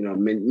 though. You know,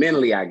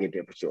 mentally, I get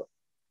there for sure.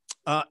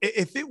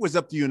 If it was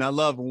up to you, and I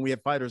love when we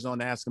have fighters on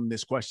to ask them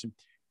this question,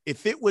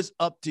 if it was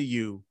up to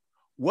you,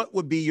 what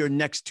would be your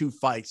next 2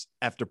 fights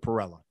after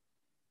Perrella?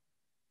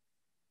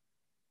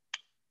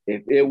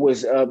 If it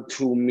was up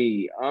to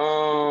me,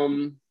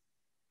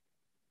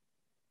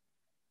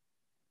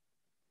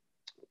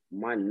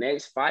 my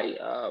next fight,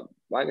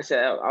 like I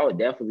said, I would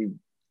definitely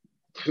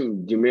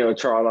Jermell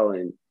Charlo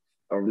and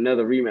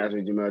another rematch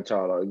with Jermell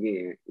Charlo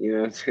again. You know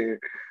what I'm saying?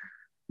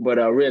 But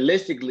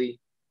realistically,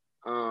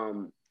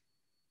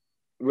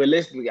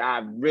 realistically, I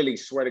really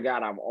swear to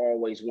God, I've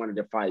always wanted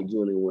to fight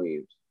Julian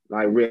Williams.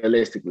 Like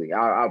realistically,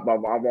 I've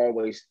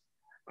always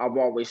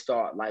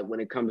thought, like, when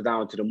it comes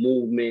down to the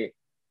movement,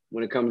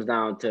 when it comes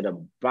down to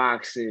the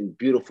boxing,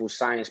 beautiful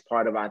science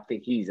part of it, I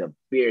think he's a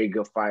very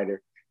good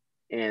fighter.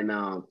 And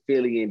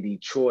Philly and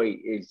Detroit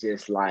is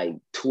just like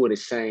two of the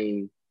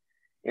same.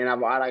 And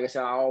like I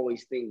said, I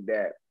always think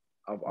that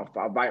a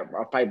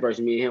fight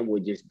versus me and him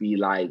would just be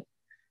like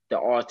the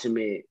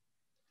ultimate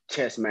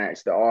chess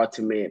match, the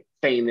ultimate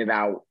fainted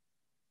out,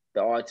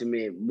 the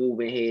ultimate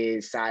moving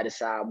head, side to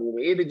side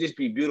moving. It'd just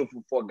be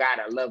beautiful for a guy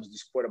that loves the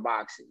sport of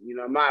boxing. You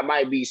know, it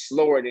might be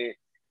slower than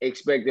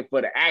expected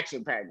for the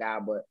action-packed guy,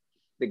 but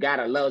the guy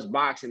that loves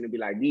boxing to be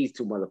like, these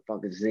two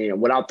motherfuckers is in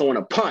without throwing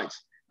a punch.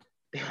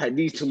 Like,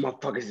 these two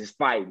motherfuckers is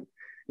fighting.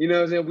 You know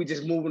what I'm saying? We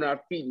just moving our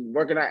feet and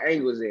working our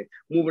angles and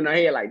moving our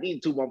head like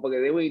these two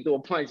motherfuckers, they ain't throw a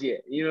punch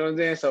yet. You know what I'm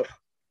saying? So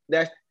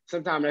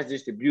sometimes that's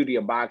just the beauty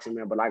of boxing,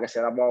 man. But like I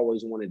said, I've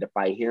always wanted to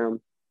fight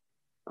him.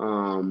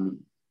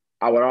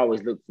 I would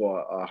always look for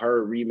a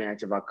Hurd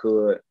rematch if I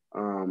could.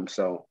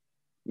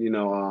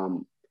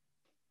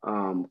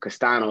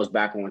 Castano's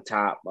back on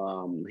top.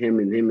 Him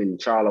and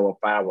Charlo will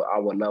fight. I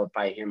would love to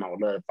fight him. I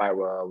would love to fight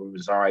with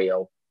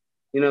Rosario.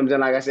 You know what I'm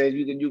saying? Like I said,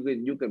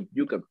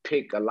 you could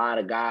pick a lot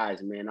of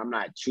guys, man. I'm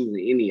not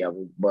choosing any of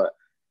them, but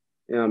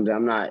you know what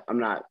I'm saying? I'm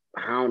not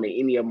hounding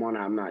any of them on.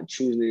 I'm not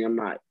choosing them. I'm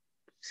not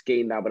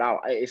skating out. But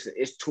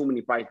it's too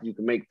many fights you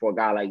can make for a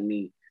guy like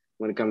me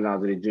when it comes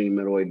down to the junior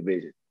middleweight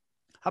division.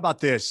 How about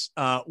this?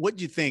 What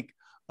do you think,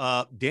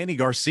 Danny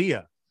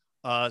Garcia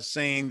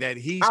saying that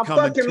he's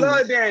coming to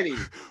love Danny.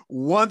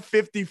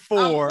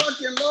 154? I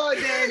fucking love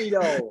Danny,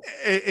 though.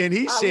 And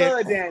he I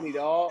love Danny,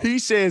 dog. He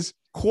says,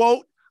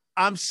 quote,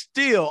 "I'm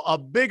still a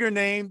bigger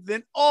name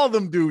than all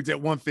them dudes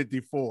at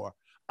 154.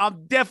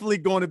 I'm definitely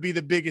going to be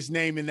the biggest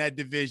name in that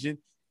division,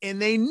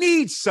 and they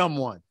need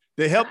someone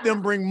to help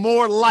them bring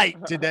more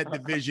light to that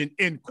division,"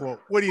 end quote.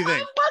 What do you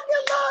think? I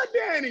fucking love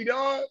Danny,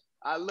 dog.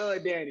 I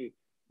love Danny.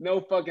 No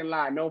fucking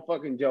lie, no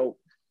fucking joke.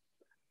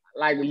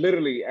 Like,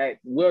 literally, at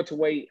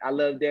welterweight, I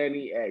love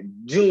Danny. At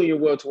junior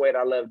welterweight,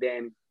 I love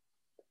Danny.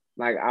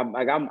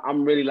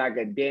 I'm really like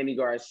a Danny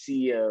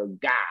Garcia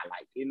guy.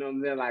 Like, you know what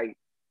I'm saying? Like,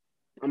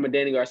 I'm a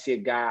Danny Garcia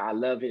guy. I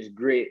love his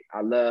grit. I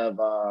love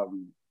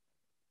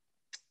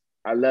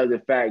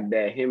the fact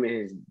that him and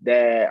his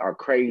dad are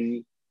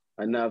crazy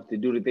enough to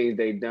do the things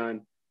they've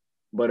done.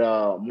 But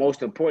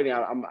most importantly,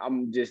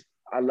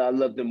 I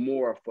love them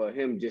more for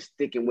him just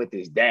sticking with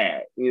his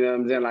dad. You know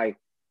what I'm saying? Like,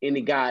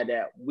 any guy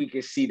that we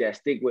can see that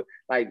stick with,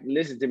 like,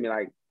 listen to me,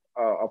 like,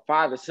 a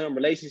father-son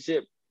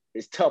relationship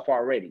is tough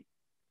already.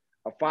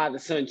 A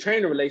father-son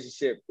trainer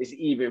relationship is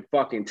even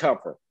fucking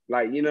tougher.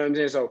 Like, you know what I'm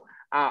saying? So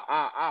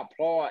I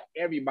applaud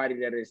everybody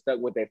that is stuck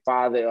with their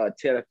father,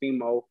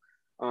 Teofimo,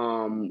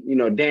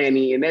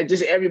 Danny, and that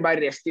just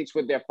everybody that sticks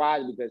with their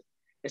father, because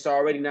it's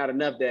already not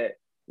enough that,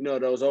 you know,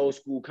 those old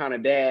school kind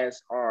of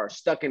dads are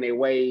stuck in their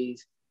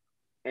ways.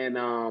 And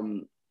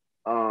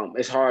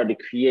it's hard to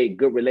create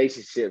good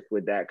relationships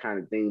with that kind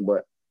of thing.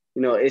 But,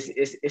 you know,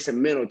 it's a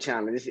mental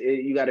challenge.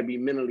 You got to be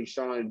mentally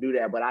strong to do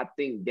that. But I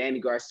think Danny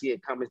Garcia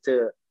coming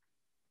to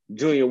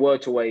junior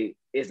welterweight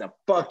is a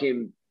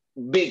fucking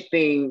big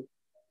thing.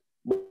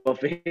 But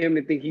for him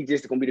to think he's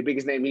just gonna be the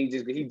biggest name,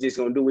 he's just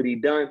gonna do what he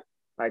done.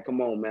 Like, come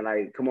on, man.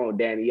 Like, come on,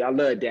 Danny. I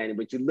love Danny,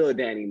 but you little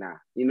Danny now.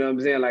 You know what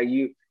I'm saying? Like,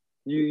 you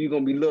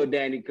gonna be little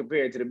Danny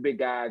compared to the big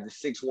guys, the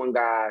 6'1"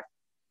 guys.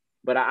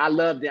 But I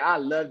love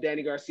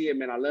Danny Garcia,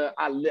 man. I love,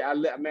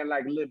 man,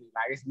 like, literally,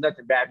 like, it's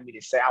nothing bad for me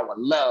to say. I would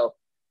love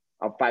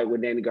a fight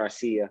with Danny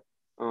Garcia.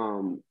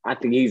 I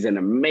think he's an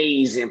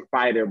amazing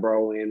fighter,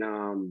 bro.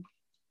 And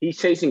he's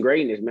chasing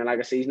greatness, man. Like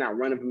I said, he's not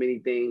running from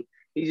anything.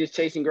 He's just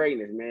chasing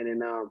greatness, man.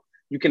 And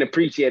you can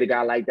appreciate a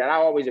guy like that. I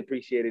always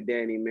appreciated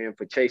Danny, man,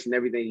 for chasing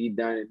everything he's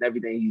done and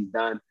everything he's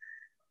done.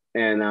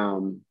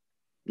 And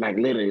like,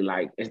 literally,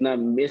 like, it's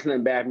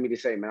nothing bad for me to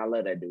say, man. I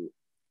love that dude.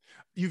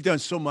 You've done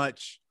so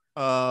much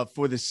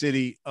for the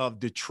city of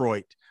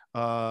Detroit.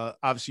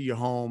 Obviously your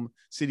home,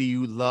 city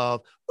you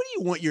love. What do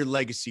you want your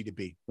legacy to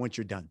be once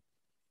you're done?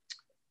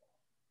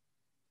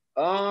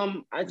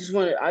 I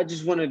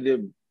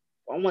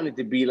wanted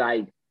to be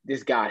like,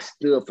 this guy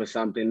stood for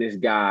something. This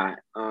guy,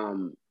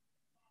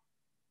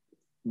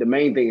 the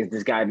main thing is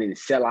this guy didn't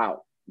sell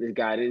out. He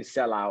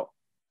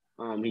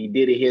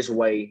did it his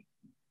way.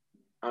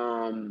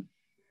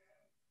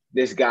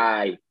 This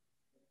guy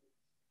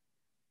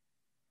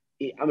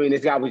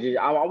was just,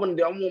 I want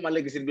my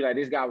legacy to be like,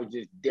 this guy was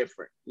just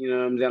different. You know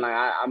what I'm saying?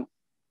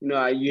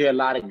 Like, you hear a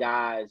lot of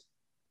guys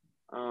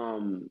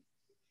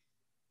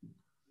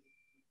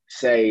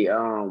say,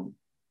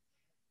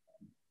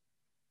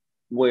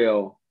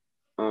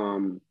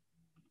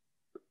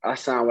 I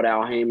signed with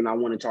Al Haymon. I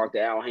want to talk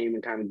to Al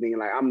Haymon kind of thing.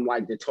 Like, I'm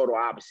like the total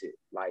opposite.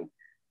 Like,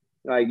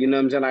 you know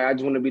what I'm saying? Like, I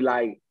just want to be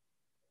like,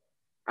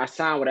 I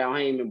signed with Al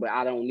Haymon, but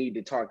I don't need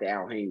to talk to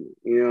Al Haymon.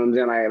 You know what I'm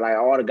saying? Like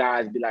all the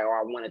guys be like,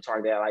 oh, I want to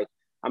talk to Al. Like,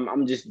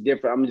 I'm just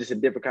different. I'm just a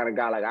different kind of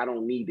guy. Like, I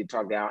don't need to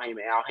talk to Al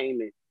Haymon. Al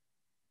Haymon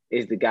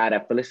is the guy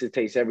that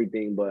felicitates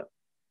everything. But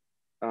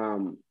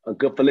a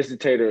good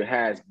felicitator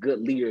has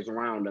good leaders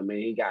around him. And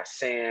he got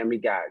Sam, he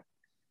got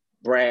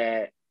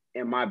Brad,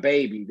 and my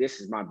baby.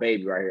 This is my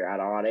baby right here out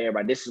of all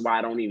everybody. This is why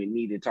I don't even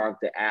need to talk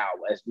to Al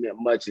as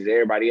much as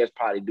everybody else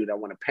probably do that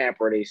want to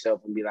pamper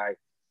themselves and be like,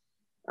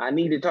 I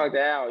need to talk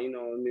to Al, you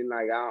know what I mean?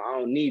 Like, I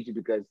don't need to,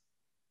 because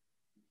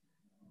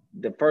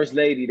the first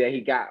lady that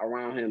he got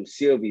around him,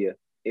 Sylvia,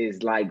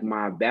 is like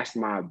that's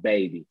my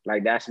baby.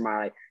 Like, that's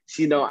my,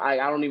 she know, I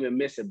don't even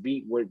miss a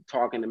beat with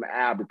talking to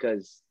Al,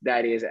 because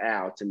that is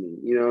Al to me.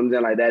 You know what I'm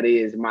saying? Like, that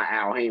is my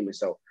Al Haymon.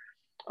 So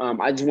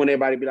I just want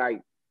everybody to be like,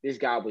 this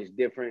guy was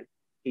different.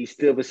 He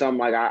stood for something.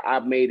 Like, I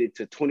made it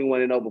to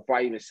 21-0 before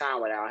I even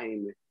signed with Al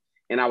Haymon,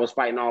 and I was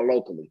fighting all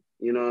locally.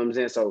 You know what I'm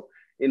saying? So,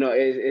 you know,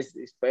 it's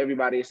for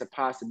everybody, it's a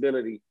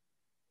possibility.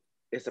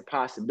 It's a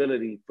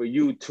possibility for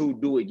you to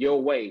do it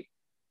your way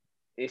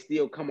and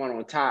still come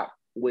on top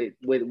with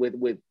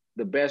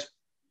the best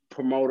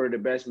promoter, the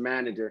best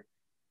manager,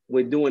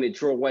 with doing it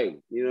your way.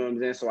 You know what I'm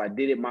saying? So I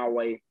did it my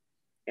way.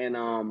 And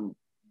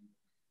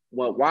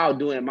while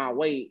doing it my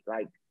way,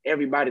 like,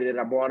 everybody that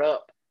I brought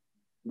up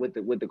with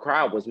the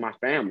crowd was my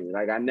family.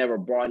 Like, I never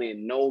brought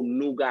in no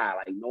new guy,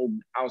 like no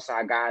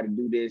outside guy to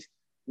do this,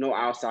 no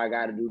outside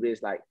guy to do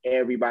this. Like,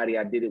 everybody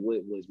I did it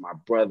with was my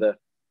brother,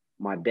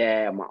 my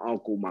dad, my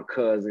uncle, my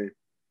cousin.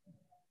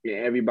 Yeah,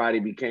 everybody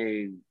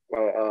became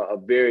a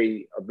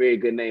very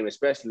good name,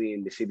 especially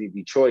in the city of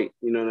Detroit.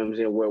 You know what I'm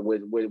saying? Where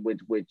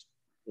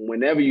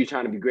whenever you're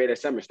trying to be great at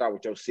something, start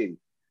with your city.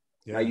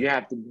 Yeah. Like, you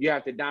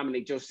have to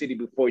dominate your city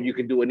before you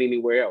can do it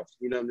anywhere else.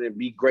 You know what I'm saying?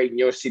 Be great in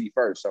your city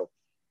first. So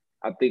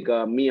I think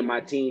me and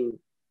my team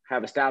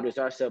have established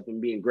ourselves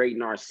in being great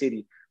in our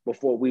city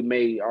before we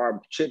made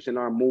our trips and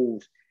our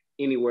moves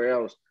anywhere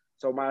else.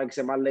 So like I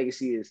said, my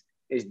legacy is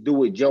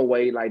do it your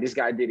way. Like, this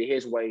guy did it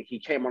his way. He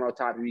came on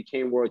top. He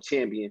became world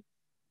champion.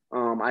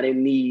 I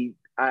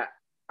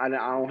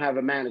don't have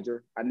a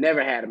manager. I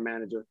never had a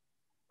manager.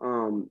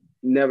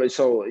 Never.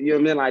 So, you know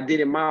what I mean? I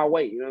did it my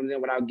way, you know what I'm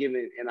saying? Without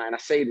giving, and I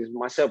say this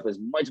myself, as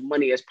much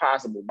money as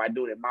possible by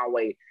doing it my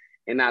way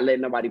and not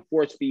letting nobody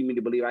force feed me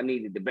to believe I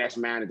needed the best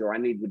manager, or I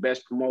needed the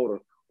best promoter,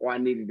 or I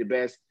needed the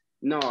best.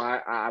 No,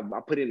 I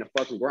put in the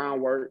fucking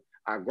groundwork.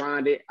 I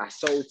grinded. I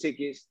sold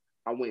tickets.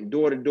 I went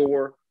door to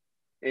door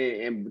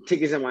and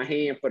tickets in my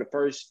hand for the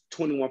first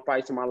 21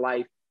 fights of my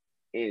life,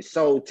 and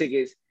sold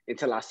tickets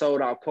until I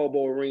sold out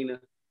Cobo Arena,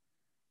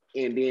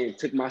 and then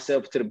took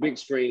myself to the big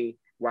screen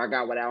where I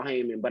got with Al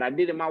Haymon. But I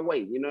did it my way,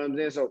 you know what I'm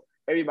saying? So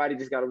everybody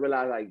just got to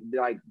realize,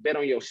 like bet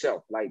on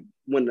yourself. Like,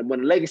 when the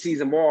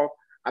legacy's involved,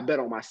 I bet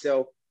on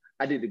myself.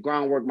 I did the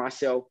groundwork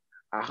myself.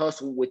 I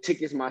hustled with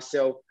tickets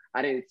myself.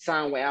 I didn't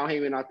sign with Al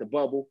Haymon out the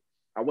bubble.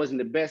 I wasn't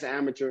the best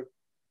amateur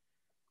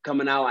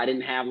coming out. I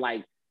didn't have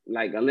like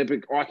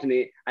Olympic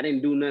alternate. I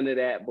didn't do none of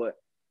that, but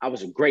I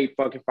was a great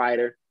fucking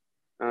fighter.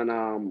 And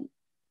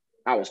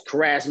I was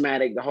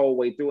charismatic the whole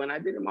way through, and I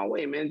did it my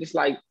way, man. Just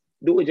like,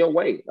 do it your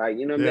way. Like,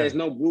 you know what I mean? There's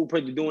no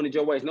blueprint to doing it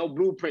your way. There's no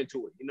blueprint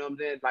to it. You know what I'm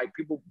saying? Like,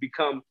 people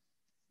become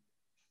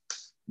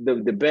the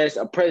best,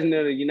 a president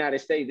of the United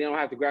States. They don't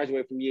have to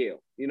graduate from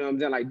Yale. You know what I'm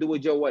saying? Like, do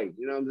it your way.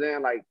 You know what I'm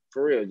saying? Like,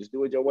 for real, just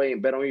do it your way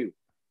and bet on you.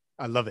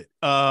 I love it.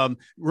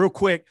 Real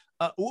quick,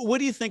 what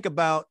do you think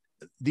about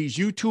these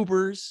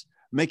YouTubers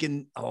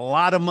making a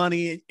lot of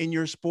money in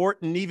your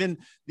sport, and even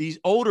these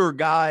older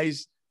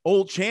guys,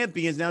 old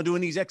champions, now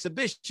doing these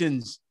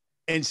exhibitions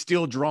and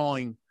still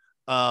drawing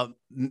a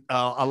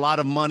lot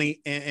of money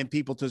and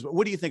people to?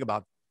 What do you think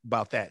about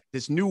that?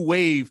 This new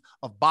wave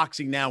of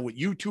boxing now with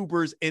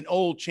YouTubers and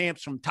old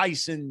champs from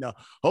Tyson,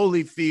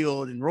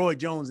 Holyfield, and Roy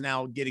Jones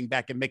now getting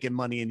back and making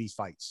money in these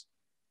fights.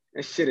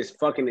 That shit is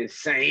fucking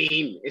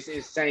insane. It's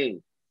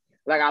insane.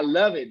 Like, I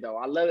love it though.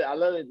 I love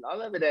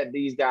it that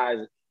these guys,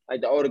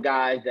 like the older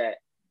guys that,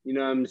 you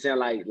know what I'm saying?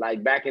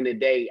 Like back in the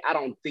day, I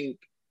don't think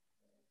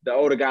the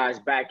older guys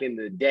back in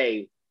the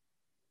day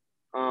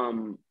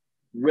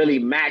really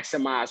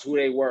maximize who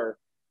they were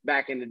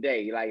back in the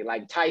day.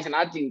 Like Tyson,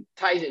 I think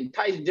Tyson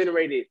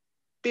generated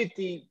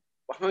 $50,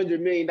 $100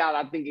 million.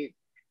 I think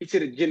he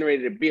should have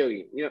generated $1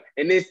 billion. You know,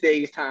 in this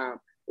day's time,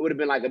 it would have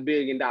been like $1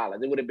 billion.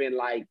 It would have been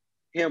like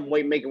him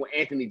making what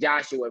Anthony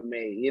Joshua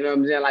made. You know what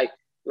I'm saying?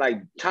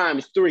 Like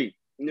times 3.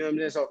 You know what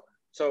I'm saying?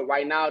 So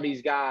right now,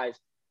 these guys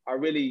are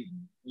really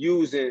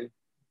using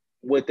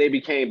what they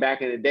became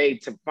back in the day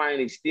to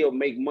finally still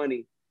make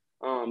money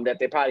that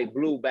they probably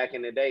blew back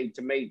in the day.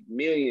 To make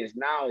millions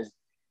now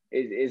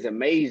is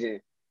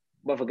amazing.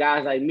 But for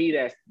guys like me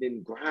that's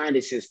been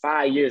grinding since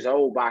 5 years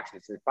old,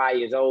 boxing since 5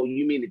 years old,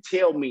 you mean to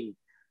tell me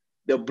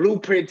the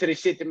blueprint to the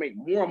shit to make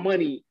more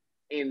money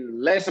in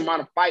less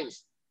amount of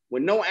fights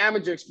with no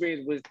amateur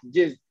experience was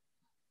just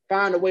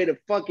find a way to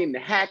fucking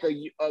hack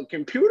a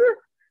computer?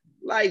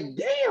 Like,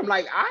 damn,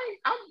 like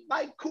I'm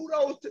like,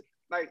 kudos to,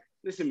 like,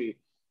 listen to me.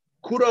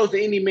 Kudos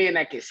to any man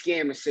that can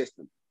scam the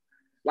system.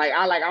 Like,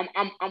 I'm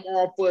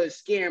all for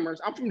scammers.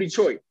 I'm from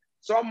Detroit,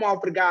 so I'm all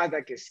for the guys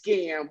that can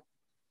scam.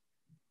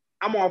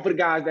 I'm all for the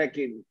guys that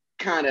can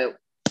kind of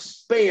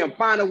spam,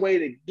 find a way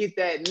to get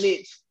that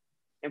niche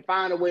and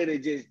find a way to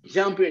just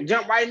jump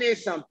right in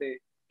something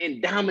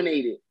and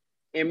dominate it.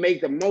 and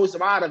make the most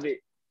out of it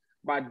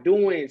by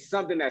doing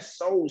something that's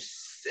so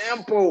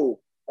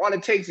simple. All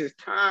it takes is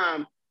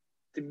time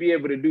to be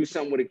able to do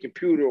something with a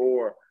computer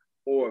or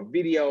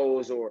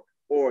videos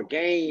or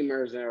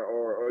gamers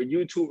or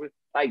YouTubers.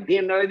 Like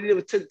them, all they did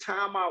was took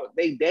time out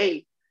they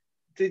day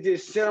to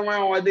just sit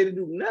around all day to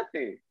do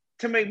nothing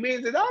to make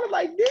millions of dollars.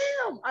 Like,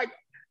 damn,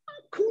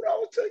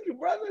 kudos to you,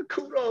 brother.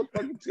 Kudos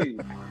fucking to you.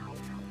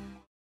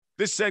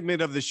 This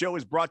segment of the show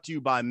is brought to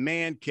you by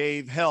Man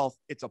Cave Health.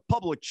 It's a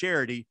public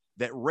charity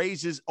that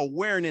raises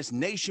awareness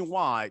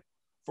nationwide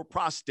for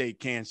prostate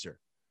cancer.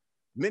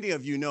 Many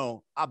of you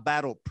know I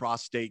battled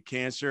prostate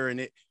cancer,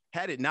 and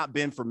had it not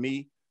been for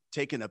me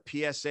taking a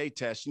PSA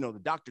test, the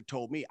doctor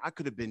told me I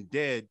could have been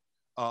dead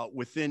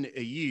within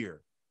a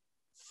year.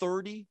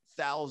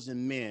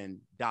 30,000 men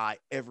die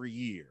every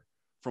year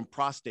from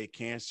prostate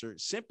cancer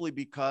simply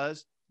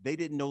because they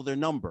didn't know their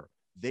number.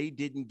 They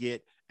didn't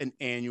get an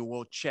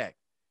annual check.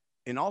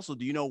 And also,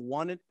 do you know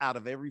 1 out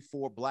of every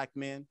 4 Black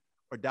men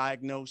are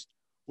diagnosed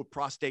with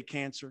prostate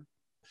cancer?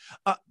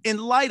 In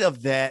light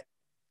of that,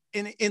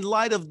 in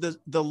light of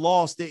the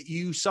loss that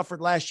you suffered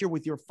last year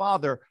with your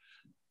father,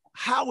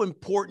 how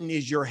important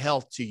is your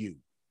health to you?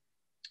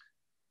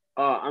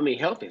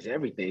 Health is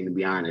everything, to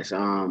be honest.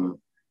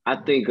 I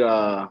think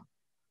I'm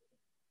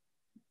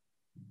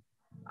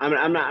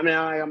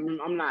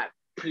not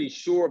pretty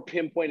sure,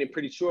 pinpointed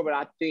pretty sure, but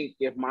I think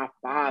if my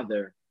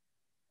father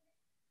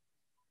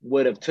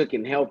would have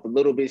taken health a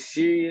little bit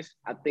serious,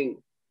 I think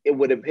it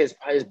would have his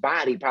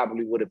body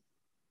probably would have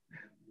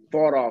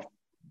fought off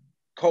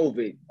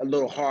COVID a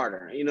little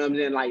harder. You know what I'm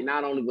saying? Like,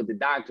 not only with the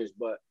doctors,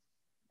 but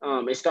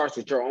it starts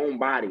with your own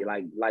body.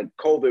 Like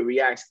COVID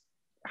reacts,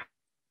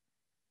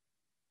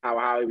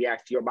 how it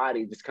reacts to your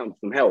body just comes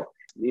from health.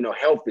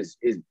 Health is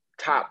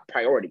top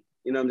priority.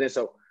 You know what I'm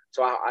saying?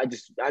 So I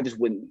just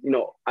wouldn't,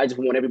 I just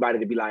want everybody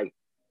to be like,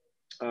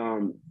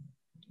 don't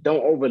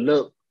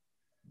overlook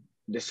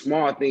the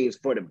small things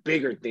for the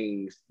bigger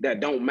things that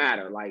don't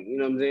matter. Like, you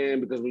know what I'm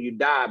saying? Because when you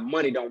die,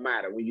 money don't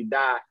matter. When you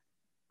die,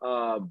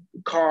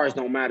 cars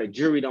don't matter,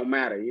 jewelry don't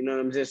matter. You know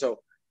what I'm saying? So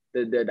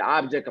the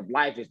object of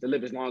life is to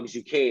live as long as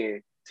you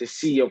can, to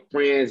see your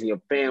friends and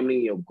your family,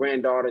 your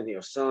granddaughters and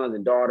your sons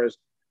and daughters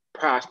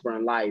prosper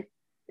in life.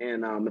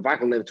 And if I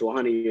can live to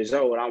 100 years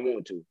old, I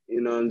want to.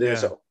 You know what I'm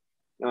saying?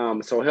 Yeah.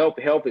 So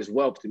health is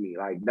wealth to me.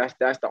 Like, that's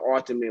the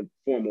ultimate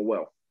form of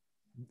wealth.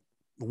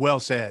 Well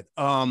said.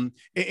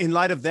 In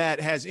light of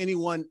that, has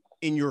anyone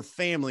in your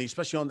family,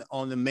 especially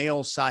on the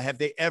male side, have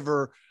they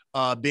ever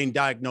been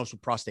diagnosed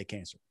with prostate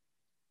cancer?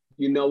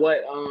 You know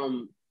what?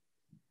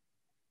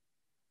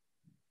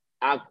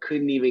 I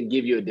couldn't even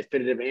give you a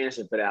definitive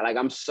answer for that. Like,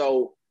 I'm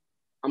so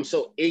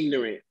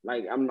ignorant.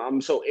 Like,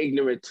 I'm so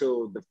ignorant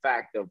to the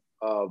fact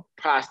of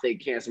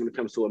prostate cancer when it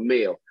comes to a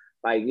male.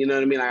 Like, you know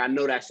what I mean? Like, I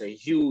know that's a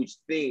huge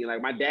thing.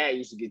 Like, my dad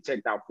used to get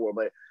checked out for it,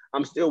 but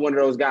I'm still one of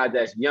those guys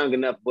that's young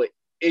enough but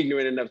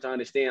ignorant enough to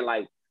understand,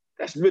 like,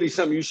 that's really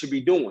something you should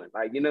be doing.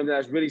 Like, you know,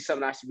 that's really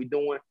something I should be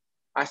doing.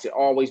 I should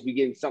always be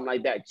getting something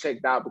like that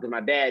checked out because my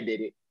dad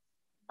did it.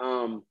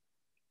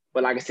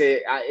 But like I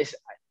said,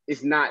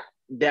 it's not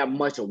that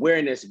much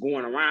awareness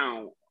going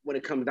around when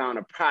it comes down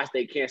to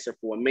prostate cancer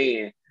for a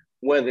man,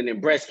 rather than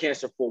breast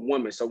cancer for a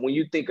woman. So when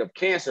you think of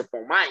cancer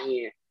from my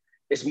end,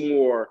 it's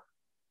more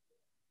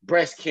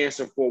breast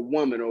cancer for a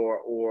woman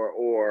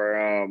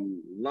or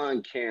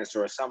lung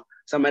cancer or some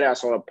of that.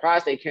 So a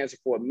prostate cancer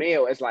for a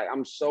male, it's like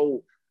I'm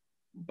so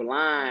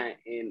blind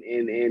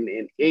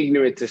and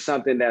ignorant to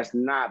something that's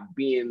not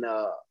being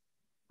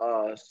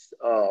a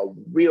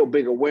real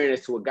big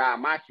awareness to a guy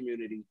in my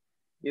community.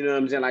 You know what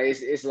I'm saying? Like,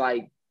 it's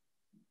like,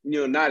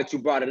 you know, now that you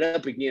brought it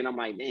up again, I'm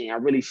like, dang, I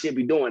really should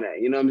be doing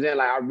that. You know what I'm saying?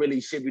 Like, I really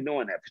should be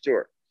doing that for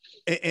sure.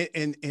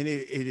 And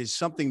it is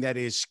something that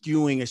is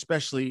skewing,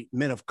 especially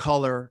men of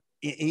color,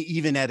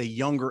 even at a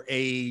younger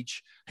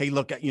age. Hey,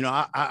 look, you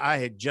know, I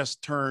had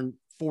just turned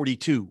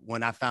 42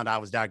 when I found I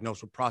was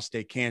diagnosed with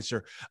prostate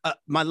cancer.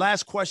 My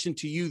last question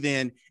to you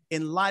then,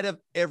 in light of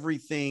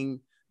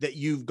everything that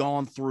you've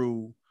gone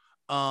through,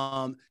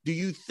 do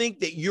you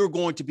think that you're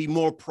going to be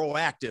more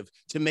proactive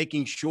to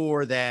making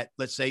sure that,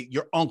 let's say,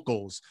 your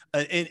uncles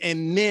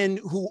and men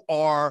who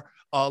are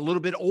a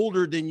little bit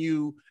older than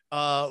you,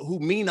 who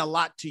mean a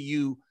lot to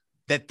you,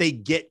 that they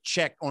get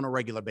checked on a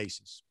regular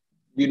basis?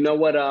 You know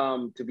what?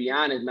 To be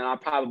honest, man, I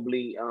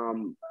probably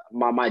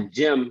my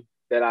gym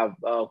that I've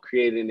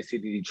created in the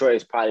city of Detroit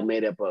is probably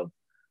made up of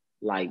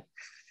like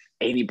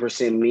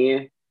 80%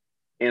 men,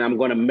 and I'm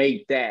going to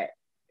make that,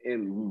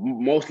 and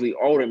mostly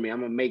older men, I'm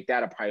going to make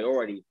that a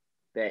priority,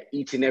 that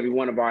each and every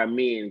one of our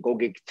men go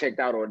get checked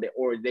out,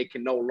 or they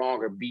can no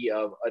longer be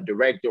a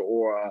director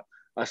or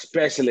a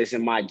specialist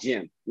in my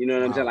gym. You know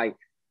what I'm saying? Like,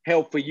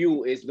 help for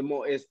you is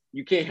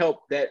you can't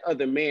help that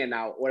other man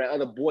out or that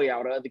other boy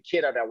out or other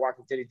kid out that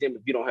walking to the gym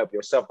if you don't help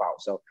yourself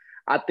out. So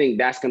I think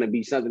that's going to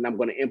be something I'm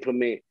going to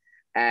implement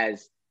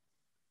as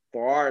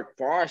for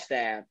our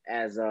staff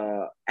as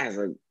a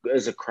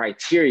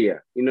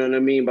criteria. You know what I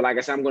mean? But like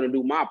I said, I'm going to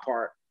do my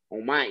part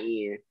on my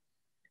end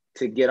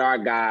to get our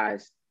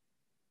guys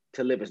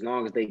to live as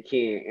long as they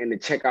can and to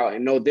check out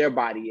and know their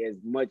body as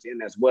much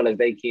and as well as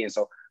they can.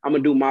 So I'm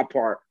gonna do my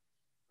part.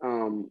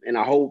 And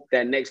I hope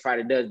that next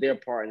fighter does their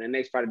part, and the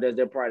next fighter does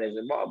their part. As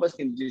if all of us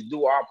can just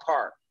do our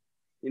part,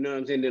 you know what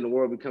I'm saying, then the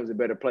world becomes a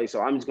better place.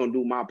 So I'm just gonna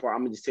do my part.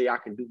 I'm gonna just tell you I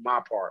can do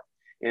my part.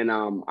 And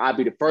I'll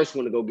be the first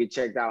one to go get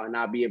checked out, and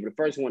I'll be able the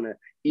first one to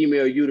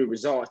email you the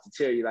results to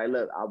tell you, like,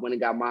 look, I went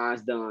and got mine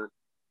done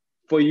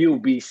for you,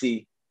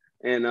 BC.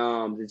 And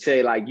to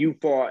say, like, you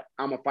fought,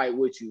 I'm gonna fight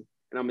with you.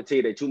 And I'm gonna tell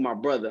you that you're my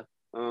brother.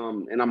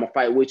 And I'm gonna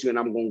fight with you, and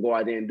I'm gonna go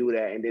out there and do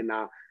that. And then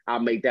I'll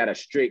make that a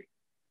strict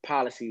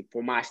policy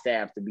for my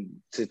staff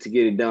to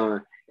get it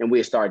done, and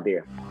we'll start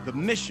there. The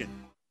mission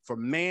for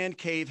Man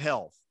Cave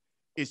Health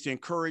is to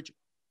encourage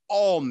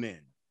all men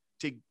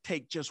to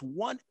take just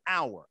 1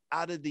 hour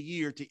out of the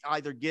year to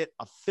either get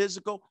a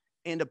physical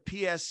and a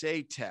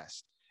PSA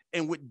test.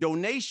 And with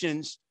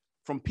donations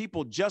from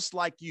people just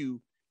like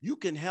you, you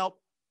can help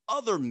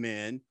other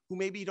men who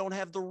maybe don't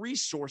have the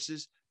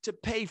resources to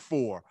pay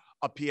for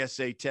a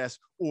PSA test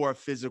or a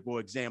physical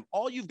exam.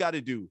 All you've got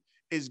to do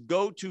is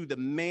go to the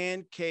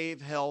Man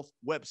Cave Health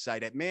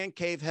website at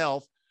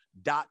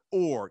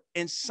mancavehealth.org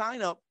and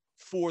sign up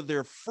for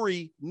their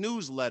free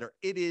newsletter.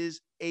 It is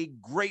a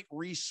great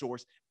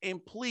resource. And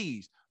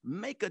please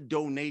make a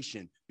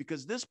donation,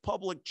 because this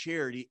public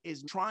charity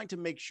is trying to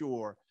make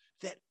sure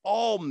that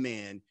all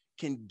men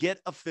can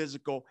get a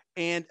physical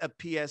and a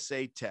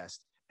PSA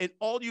test. And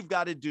all you've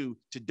got to do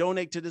to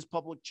donate to this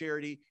public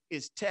charity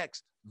is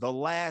text The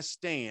Last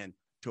Stand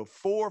to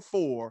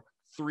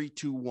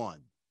 44321.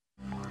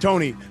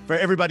 Tony, for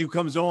everybody who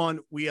comes on,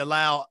 we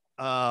allow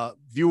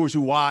viewers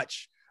who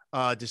watch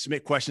to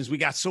submit questions. We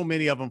got so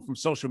many of them from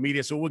social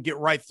media, so we'll get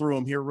right through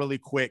them here really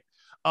quick.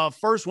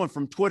 First one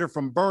from Twitter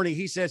from Bernie.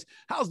 He says,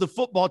 how's the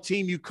football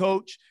team you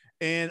coach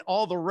and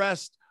all the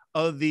rest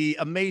of the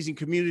amazing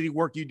community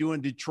work you do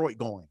in Detroit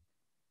going?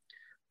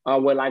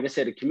 Well, like I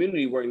said, the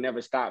community work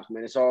never stops,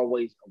 man. It's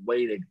always a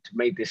way to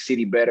make the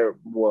city better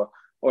or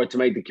to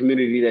make the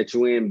community that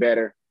you're in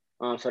better.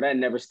 So that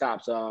never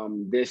stops.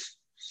 This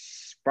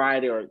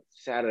Friday or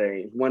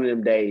Saturday, one of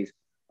them days,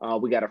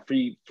 we got a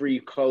free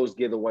clothes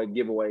giveaway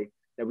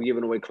that we're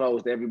giving away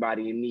clothes to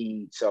everybody in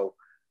need. So,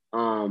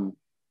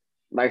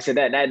 like I said,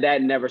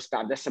 that never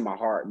stopped. That's in my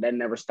heart. That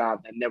never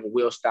stopped. That never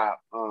will stop.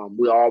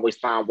 We always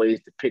find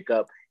ways to pick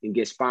up and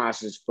get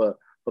sponsors for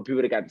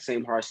people that got the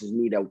same hearts as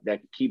me that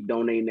keep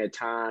donating their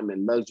time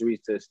and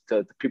luxuries to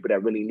people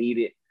that really need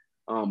it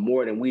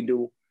more than we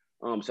do.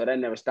 So that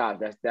never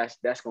stops.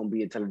 That's gonna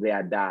be until the day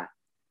I die.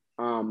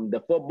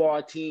 The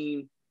football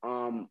team,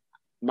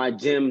 my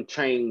gym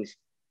trains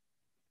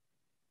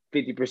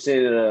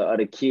 50% of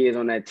the kids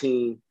on that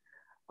team.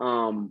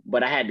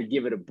 But I had to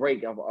give it a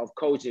break of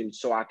coaching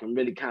so I can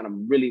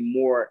really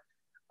more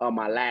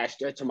my last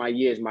stretch of my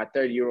years, my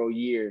 30-year-old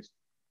years,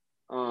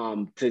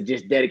 to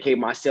just dedicate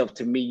myself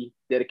to me,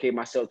 dedicate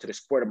myself to the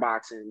sport of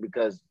boxing,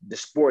 because the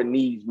sport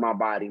needs my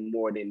body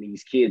more than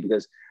these kids.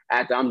 Because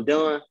after I'm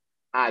done,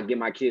 I give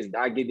them kids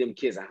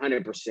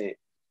 100%.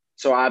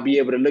 So I'll be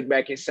able to look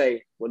back and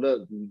say, well,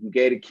 look, you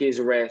gave the kids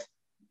a rest.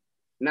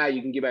 Now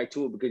you can get back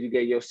to it because you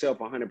gave yourself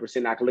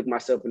 100%. I can look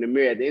myself in the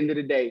mirror at the end of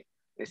the day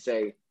and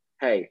say,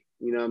 hey,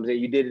 you know what I'm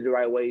saying? You did it the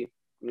right way.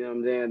 You know what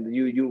I'm saying?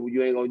 You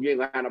ain't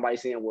gonna have nobody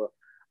saying, well,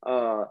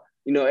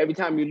 every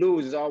time you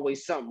lose, there's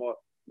always something. Or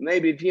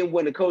maybe if he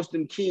wouldn't have coached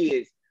them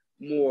kids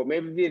more,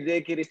 maybe if he had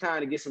dedicated his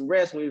time to get some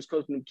rest when he was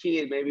coaching them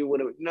kids, maybe it would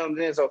have, you know what I'm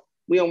saying? So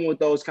we don't want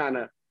those kind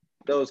of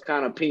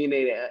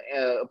opinionated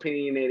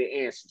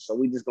answers. So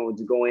we just going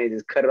to go in and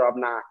just cut it off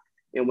now.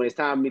 And when it's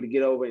time for me to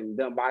get over and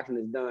done boxing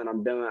is done,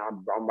 I'm done.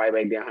 I'm right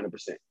back there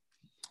 100%.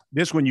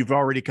 This one you've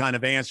already kind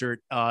of answered.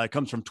 It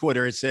comes from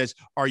Twitter. It says,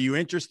 are you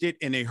interested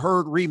in a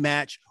Hurd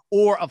rematch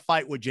or a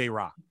fight with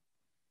J-Rock?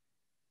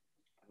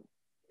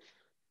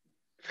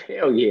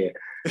 Hell yeah.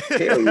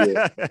 Hell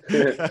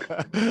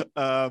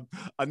yeah.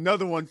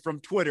 Another one from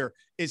Twitter.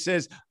 It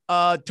says,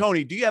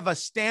 Tony, do you have a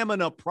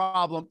stamina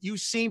problem? You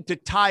seem to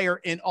tire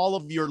in all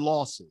of your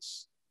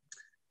losses.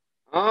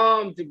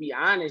 To be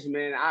honest,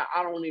 man,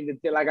 I don't even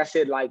feel, like I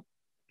said, like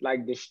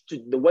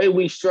the way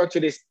we structure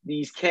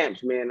these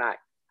camps, man,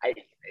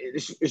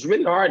 it's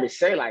really hard to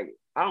say. Like,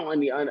 I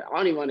don't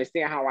even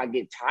understand how I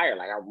get tired.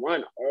 Like, I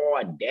run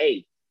all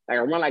day. Like,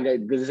 I run like a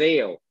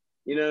gazelle.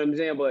 You know what I'm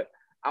saying? But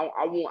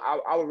I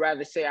would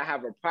rather say I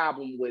have a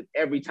problem with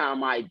every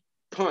time I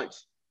punch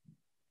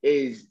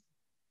is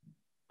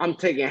I'm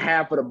taking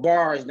half of the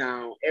bars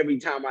down every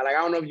time. I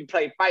don't know if you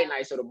play Fight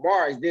Night, so the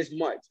bar is this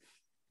much.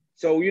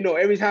 So,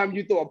 every time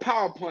you throw a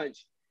power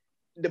punch,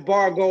 the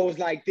bar goes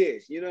like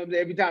this. You know what I'm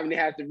saying? Every time they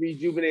have to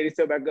rejuvenate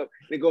itself back up,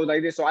 it goes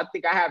like this. So I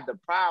think I have the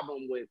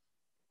problem with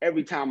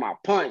every time I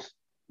punch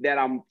that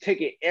I'm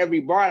taking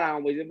every bar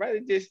down with it. Rather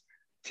just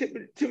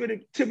chopping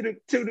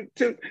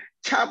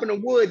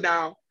the wood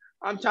down.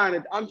 I'm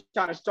trying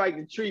to strike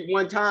the tree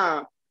one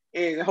time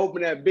and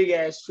hoping that big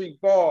ass tree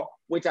fall,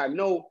 which I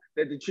know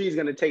that the tree is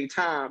gonna take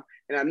time,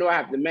 and I know I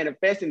have to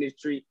manifest in this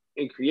tree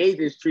and create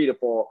this tree to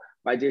fall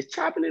by just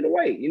chopping it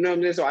away. You know what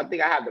I'm saying? So I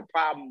think I have the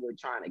problem with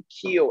trying to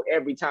kill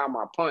every time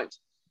I punch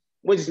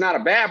which is not a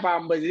bad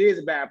problem, but it is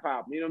a bad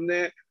problem. You know what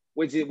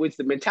I'm saying? Which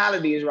the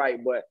mentality is right,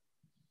 but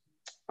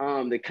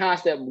the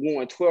concept of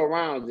going 12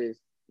 rounds is,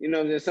 you know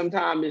what I'm saying?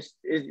 Sometimes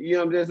it's you know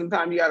what I'm saying?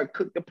 Sometimes you got to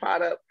cook the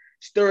pot up,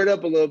 stir it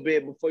up a little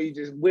bit before you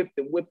just whip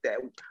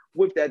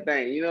that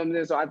thing. You know what I'm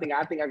saying? So I think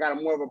I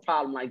got more of a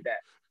problem like that.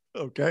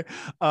 Okay.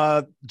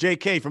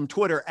 JK from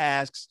Twitter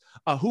asks,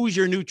 who's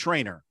your new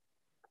trainer?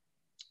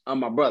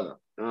 My brother.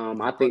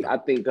 I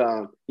think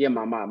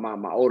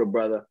my older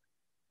brother.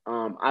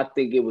 I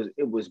think it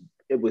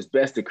was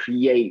best to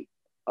create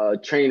a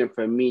trainer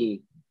for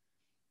me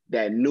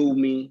that knew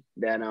me,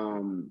 that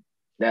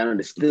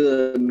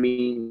understood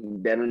me,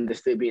 that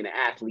understood being an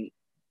athlete,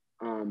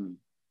 and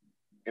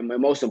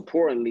most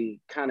importantly,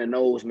 kind of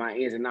knows my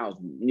ins and outs.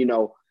 You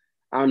know,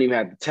 I don't even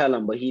have to tell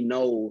him, but he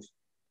knows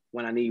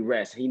when I need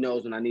rest. He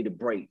knows when I need a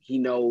break. He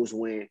knows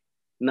when,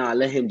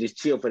 let him just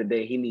chill for the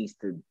day. He needs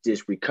to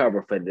just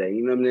recover for the day.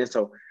 You know what I mean?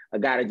 So a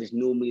guy that just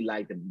knew me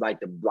like the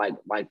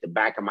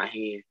back of my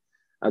hand.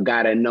 A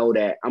guy that know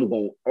that I'm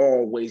gonna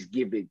always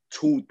give it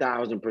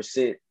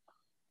 2,000%.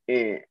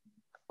 And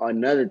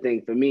another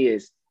thing for me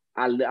is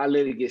I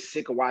literally get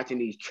sick of watching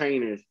these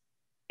trainers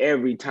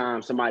every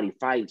time somebody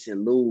fights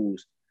and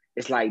lose.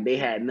 It's like they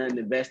had nothing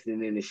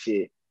invested in this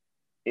shit.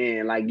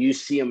 And like you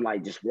see them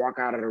like just walk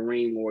out of the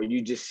ring, or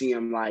you just see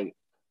them like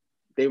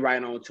they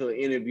right on to an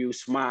interview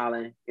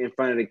smiling in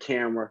front of the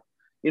camera.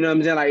 You know what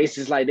I'm saying? Like it's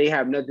just like they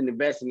have nothing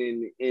invested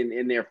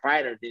in their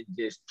fighter than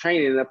just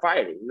training a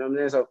fighter. You know what I'm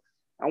saying? So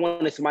I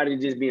wanted somebody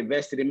to just be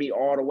invested in me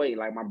all the way.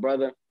 Like my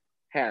brother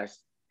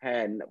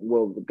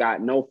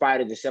got no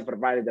fighters except for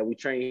the fighters that we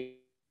train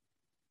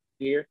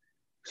here.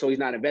 So he's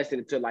not invested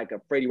into like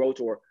a Freddie Roach,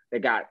 or they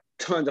got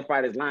tons of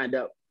fighters lined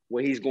up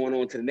where he's going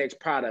on to the next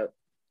product.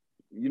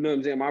 You know what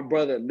I'm saying? My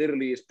brother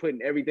literally is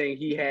putting everything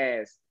he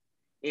has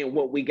in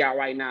what we got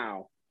right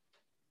now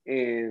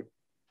and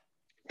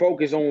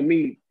focus on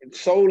me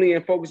solely,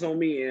 and focus on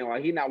me. And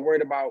like, he's not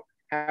worried about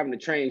having to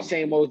train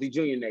Shane Mosley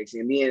Jr. next.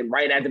 And then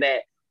right after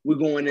that, we're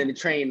going into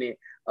training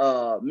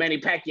Manny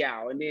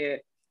Pacquiao, and then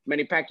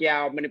Manny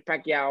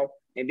Pacquiao,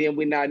 and then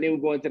we're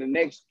going to the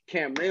next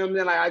camp. You know what I'm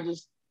saying? Like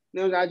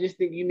I just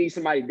think you need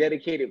somebody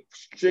dedicated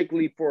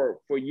strictly for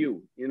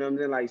you. You know what I'm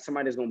saying? Like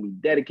somebody that's gonna be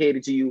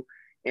dedicated to you.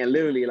 And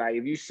literally, like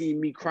if you see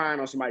me crying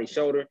on somebody's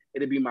shoulder,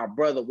 it'll be my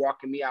brother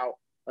walking me out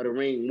of the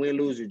ring, win,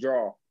 lose, or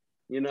draw.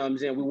 You know what I'm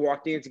saying? We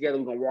walked in together,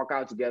 we're gonna walk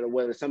out together.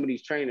 Whether some of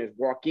these trainers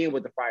walk in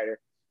with the fighter,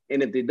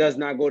 and if it does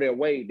not go their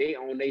way, they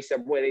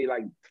separate way. They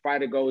like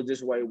fighter goes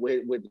this way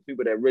with the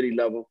people that really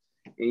love them,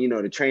 and you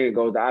know the trainer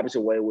goes the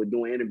opposite way with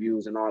doing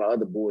interviews and all the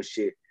other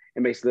bullshit.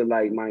 It makes it look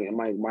like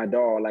my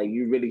dog, like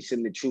you really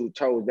shouldn't have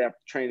chose that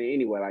trainer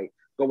anyway. Like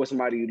go with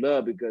somebody you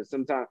love, because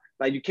sometimes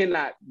like you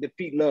cannot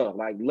defeat love.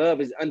 Like love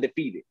is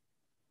undefeated.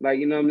 Like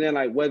you know what I'm saying?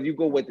 Like whether you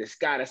go with this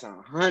guy that's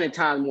 100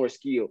 times more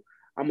skilled,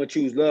 I'm gonna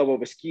choose love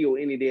over skill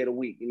any day of the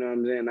week. You know what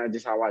I'm saying? That's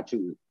just how I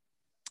choose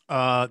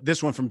it.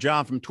 This one from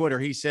John from Twitter.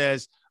 He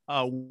says,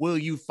 will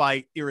you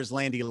fight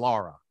Erislandy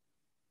Lara?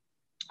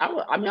 I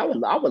would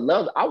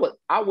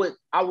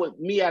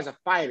me as a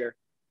fighter,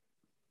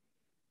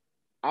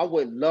 I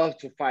would love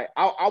to fight.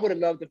 I would have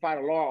loved to fight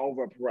a Lara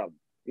over a Perella.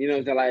 You know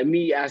what I'm saying? Like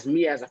me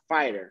as a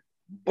fighter.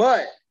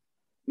 But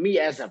me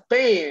as a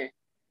fan,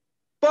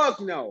 fuck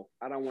no.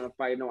 I don't want to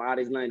fight no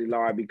Erislandy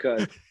Lara,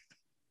 because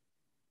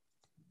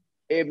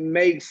it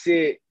makes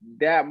it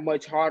that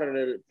much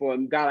harder for a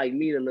guy like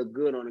me to look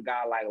good on a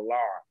guy like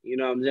Lara. You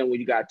know what I'm saying? When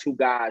you got two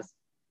guys,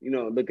 you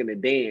know, looking to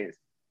dance,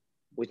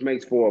 which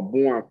makes for a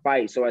boring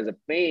fight. So as a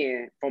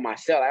fan, for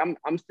myself, like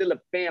I'm still a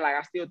fan. Like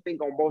I still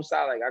think on both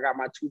sides. Like I got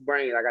my two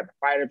brains. I got the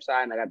fighter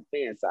side and I got the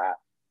fan side.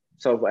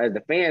 So as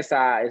the fan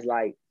side, it's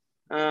like,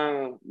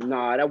 no,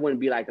 that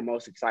wouldn't be like the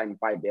most exciting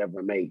fight to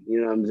ever make.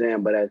 You know what I'm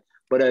saying? But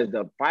as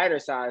the fighter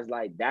side, is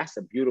like that's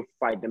a beautiful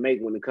fight to make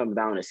when it comes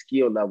down to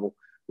skill level.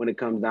 When it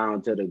comes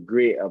down to the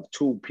grit of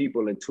two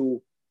people and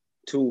two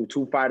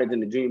fighters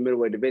in the junior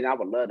middleweight division, I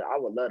would love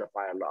to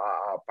fight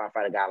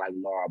a guy like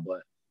Lara.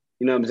 But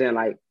you know what I'm saying?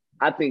 Like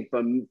I think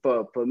for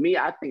me,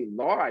 I think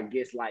Lara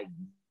gets like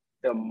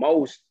the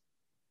most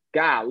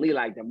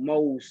like the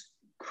most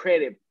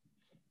credit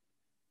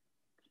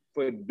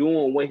for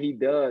doing what he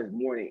does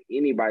more than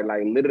anybody.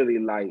 Like literally,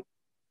 like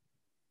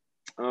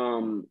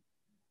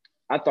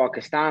I thought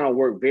Castano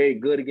worked very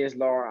good against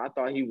Lara. I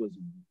thought he was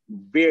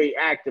very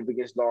active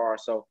against Lara.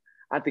 So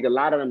I think a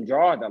lot of them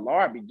draws that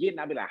Lara be getting,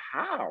 I'd be like,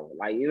 how?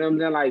 Like, you know what I'm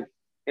saying? Like,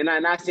 and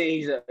I'm not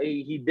saying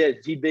he does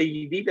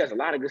a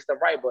lot of good stuff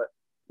right, but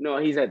you know,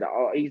 he's at the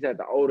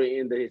older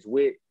end of his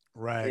wit.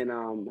 Right.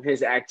 And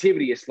his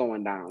activity is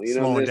slowing down. You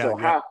know what I'm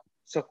saying?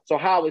 So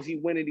how is he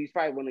winning these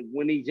fights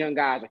when these young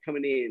guys are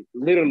coming in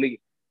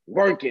literally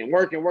working?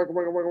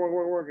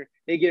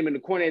 They get him in the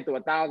corner and throw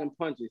 1,000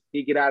 punches.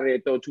 He get out of there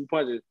and throw 2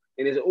 punches.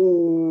 And it's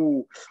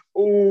ooh,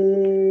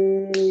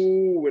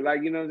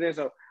 like, you know what I'm saying?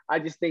 So I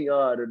just think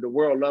the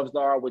world loves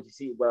Lara, which you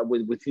see,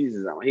 with he's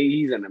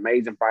an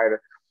amazing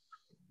fighter.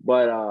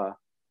 But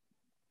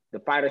the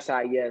fighter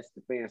side, yes.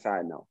 The fan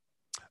side, no.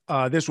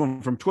 This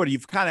one from Twitter.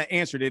 You've kind of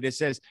answered it. It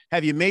says,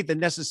 have you made the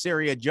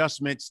necessary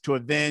adjustments to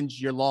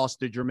avenge your loss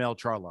to Jermell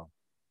Charlo?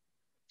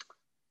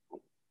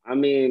 I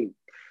mean,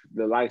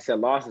 like I said,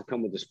 losses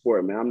come with the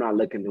sport, man. I'm not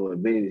looking to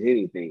avenge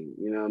anything.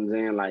 You know what I'm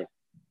saying? Like,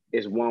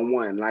 it's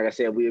 1-1. Like I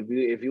said,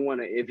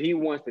 if he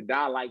wants to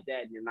die like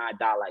that, then I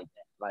die like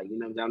that. Like, you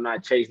know what I'm saying? I'm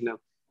not chasing him.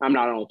 I'm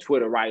not on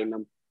Twitter writing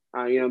him.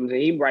 You know what I'm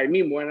saying? He write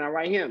me more than I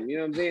write him. You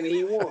know what I'm saying? And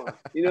he won.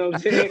 You know what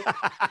I'm saying?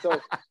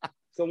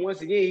 So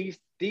once again,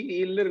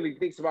 he literally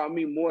thinks about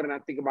me more than I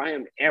think about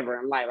him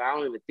ever in life. I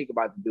don't even think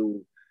about the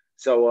dude.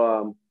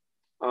 So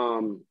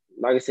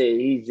like I said,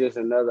 he's just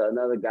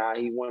another guy.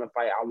 He want to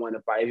fight. I want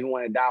to fight. If he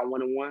want to die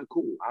 1-1,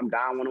 cool. I'm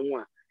dying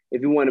 1-1.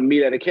 If you want to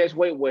meet at a catch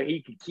weight where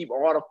he can keep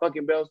all the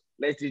fucking belts,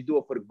 let's just do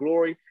it for the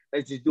glory.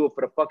 Let's just do it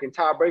for the fucking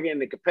tiebreaker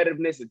and the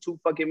competitiveness of two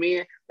fucking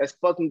men. Let's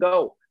fucking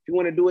go. If you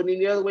want to do it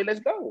any other way, let's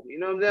go. You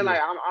know what I'm saying? Yeah.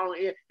 Like, I don't,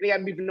 it ain't got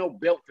to be for no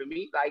belt for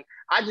me. Like,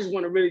 I just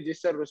want to really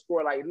just settle the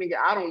score. Like, nigga,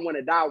 I don't want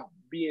to die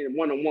being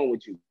 1-on-1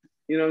 with you.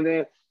 You know what I'm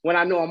saying? When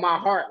I know in my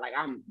heart, like,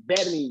 I'm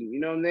better than you. You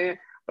know what I'm saying?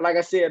 But like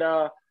I said,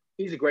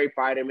 he's a great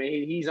fighter, man.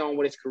 He's on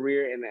with his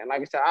career. And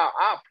like I said,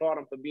 I applaud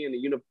him for being a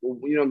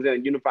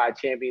unified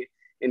champion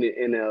in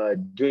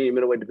the junior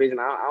middleweight division.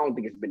 I don't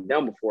think it's been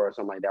done before or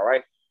something like that,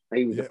 right? Like,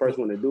 he was the first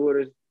one to do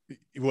it.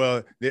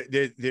 Well,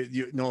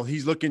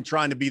 he's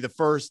trying to be the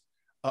first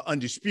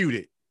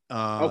undisputed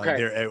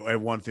there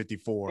at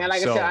 154. And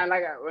like I said,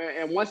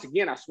 and once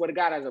again, I swear to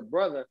God, as a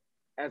brother,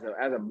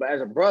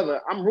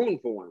 I'm rooting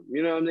for him.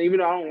 You know what I mean? Even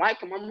though I don't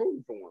like him, I'm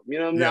rooting for him. You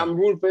know what I mean? Yeah. I'm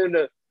rooting for him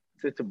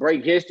to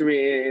break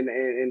history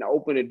and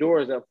open the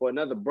doors up for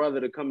another brother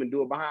to come and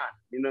do it behind him.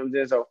 You know what I'm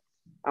saying? So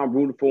I'm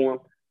rooting for him.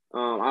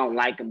 I don't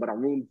like him, but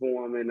I'm rooting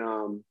for him.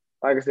 And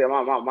like I said,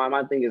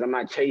 my thing is I'm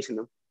not chasing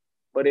him.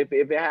 But if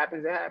it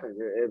happens, it happens.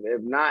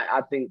 If not,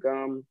 I think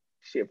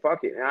shit, fuck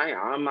it.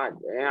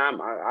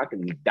 I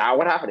can die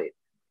without it.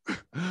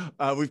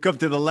 We've come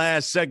to the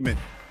last segment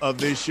of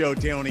this show,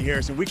 Tony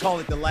Harrison. We call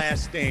it The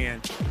Last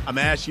Stand. I'm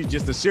going to ask you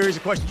just a series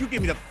of questions. You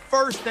give me the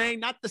first thing,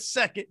 not the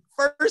second.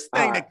 First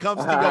thing that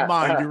comes to your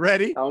mind. You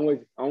ready? I'm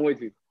with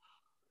you.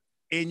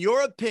 In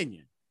your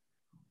opinion,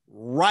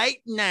 right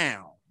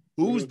now,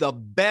 who's the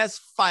best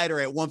fighter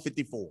at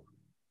 154?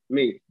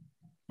 Me.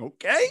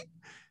 Okay.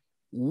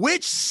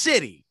 Which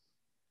city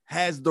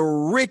has the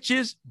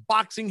richest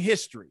boxing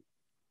history?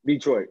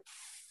 Detroit.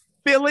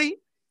 Philly,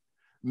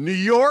 New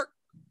York,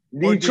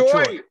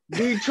 Detroit.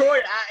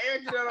 I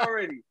answered that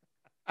already.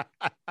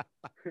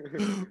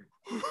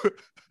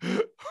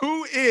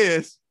 Who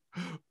is,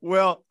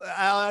 well,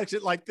 I'll ask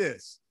it like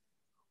this.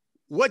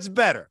 What's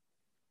better,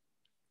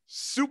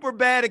 Super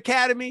Bad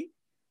Academy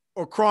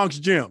or Kronk's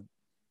Gym?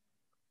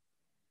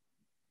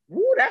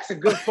 Woo, that's a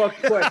good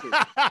fucking question.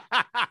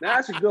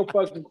 That's a good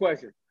fucking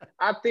question.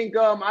 I think,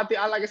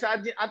 like I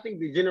said, I think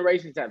the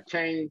generations have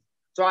changed.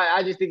 So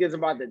I just think it's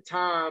about the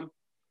time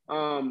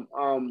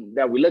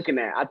that we're looking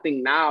at. I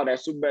think now that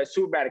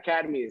Super Bad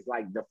Academy is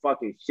like the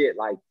fucking shit.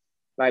 Like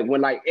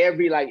when literally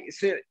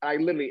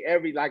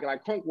every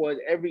Crunk was,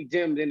 every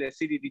gym in the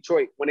city of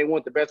Detroit, when they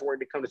want the best work,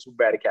 they come to Super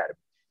Bad Academy.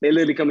 They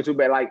literally come to Super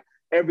Bad. Like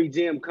every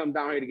gym comes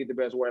down here to get the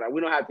best work. Like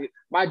we don't have to.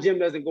 My gym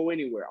doesn't go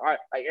anywhere. All right,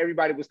 like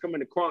everybody was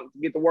coming to Crunk to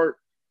get the work.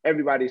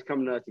 Everybody's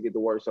coming to us to get the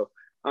work. So,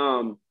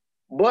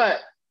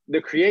 but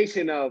the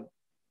creation of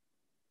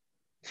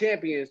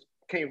champions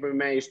came from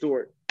Emmanuel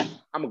Stewart. I'm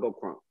gonna go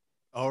Crunk.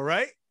 All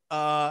right.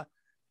 At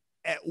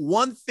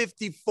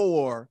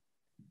 154,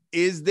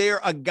 is there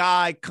a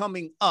guy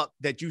coming up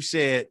that you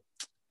said,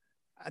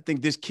 I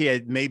think this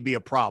kid may be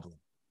a problem?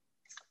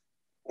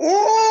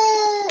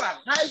 Oh, I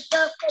like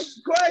that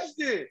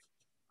question.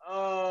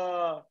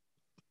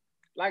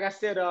 Like I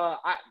said,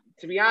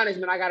 to be honest,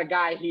 man, I got a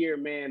guy here,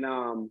 man,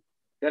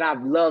 that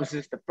I've loved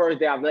since the first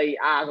day I've laid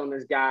eyes on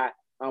this guy.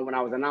 When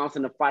I was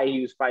announcing the fight,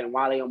 he was fighting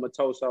Wale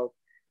Omatoso.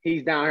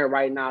 He's down here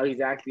right now.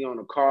 He's actually on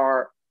the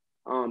card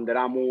that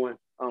I'm on.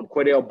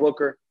 Cordell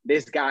Booker.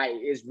 This guy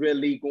is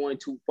really going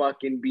to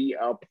fucking be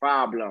a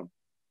problem.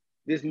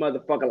 This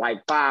motherfucker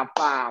like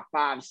 5'5",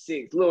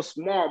 5'6", little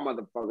small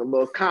motherfucker,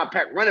 little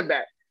compact running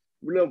back.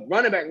 Little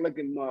running back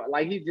looking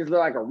like he just look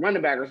like a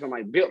running back or something,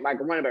 like built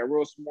like a running back,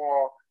 real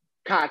small,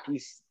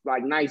 cocky,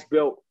 like nice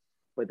built.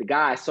 But the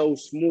guy is so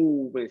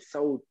smooth and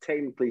so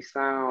technically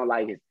sound,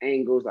 like his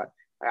angles. Like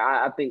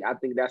I think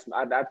that's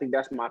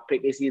my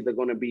pick. It's either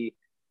gonna be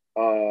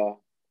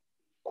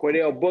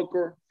Cordell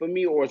Booker for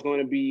me, or it's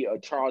gonna be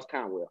Charles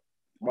Conwell.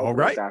 All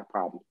right, that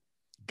problem.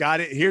 Got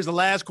it. Here's the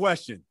last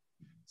question.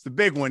 It's the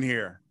big one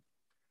here.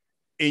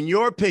 In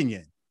your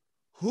opinion,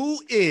 who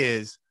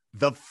is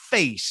the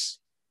face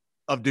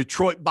of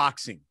Detroit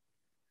boxing?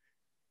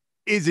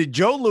 Is it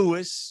Joe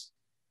Louis,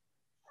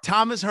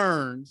 Thomas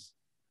Hearns,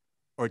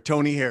 or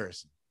Tony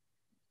Harrison?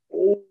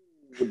 Oh,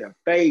 the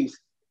face.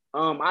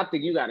 I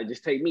think you got to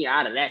just take me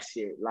out of that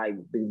shit. Like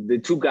the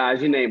two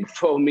guys you named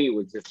before me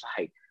was just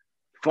like,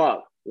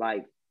 fuck.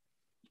 Like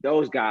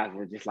those guys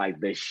were just like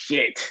the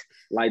shit.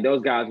 Like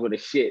those guys were the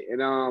shit.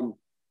 And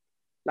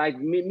like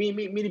me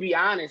to be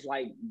honest,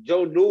 like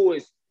Joe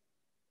Louis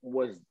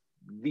was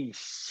the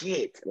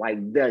shit.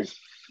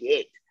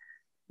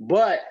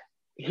 But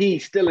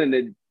he's still in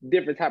a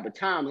different type of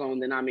time zone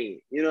than I'm in.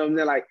 You know what I'm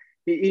saying? Like,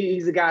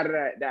 he's a guy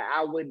that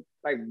I would,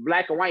 like,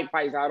 black and white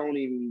fights, I don't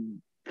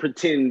even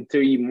pretend to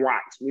even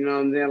watch. You know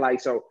what I'm saying?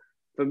 Like, so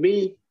for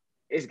me,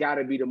 it's got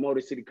to be the Motor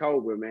City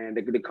Cobra, man.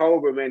 The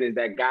Cobra, man, is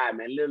that guy,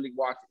 man. Literally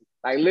walks,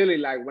 like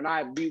when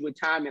I be with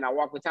Tommy and I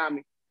walk with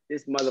Tommy,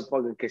 this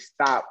motherfucker can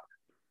stop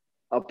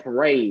a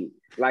parade.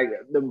 Like,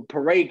 the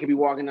parade could be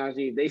walking down the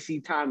street. They see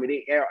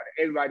Tommy,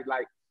 everybody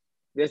like,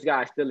 this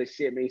guy's still a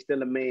shit, man. He's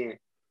still a man.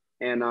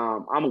 And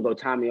I'm gonna go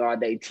Tommy all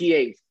day.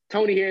 TH,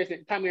 Tony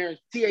Harrison, Tommy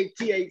Harrison,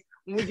 TH.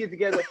 When we get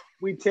together,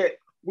 we tear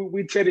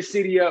the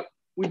city up.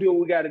 We do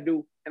what we got to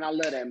do. And I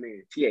love that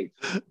man, TH.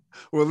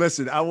 Well,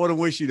 listen, I want to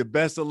wish you the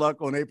best of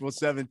luck on April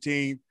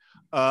 17th.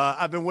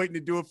 I've been waiting to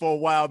do it for a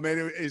while,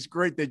 man. It's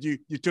great that you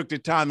took the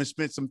time and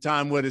spent some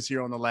time with us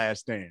here on The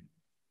Last Stand.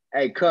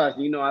 Hey, Cuz,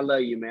 you know I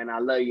love you, man. I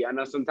love you. I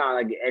know sometimes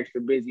I get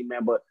extra busy,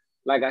 man, but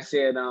like I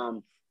said,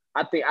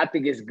 I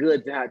think it's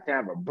good to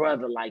have a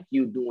brother like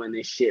you doing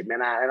this shit,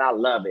 man. And I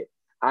love it.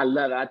 I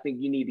love it. I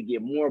think you need to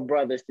get more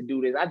brothers to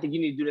do this. I think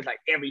you need to do this like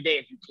every day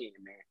if you can,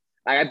 man.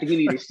 Like, I think you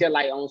need to shed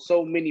light on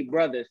so many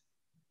brothers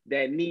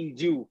that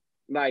need you.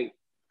 Like,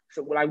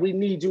 so like we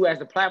need you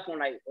as a platform.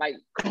 Like,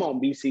 come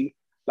on, BC.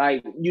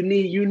 Like, you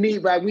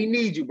need, like, we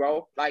need you,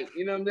 bro. Like,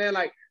 you know what I'm saying?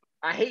 Like,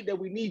 I hate that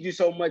we need you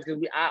so much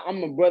because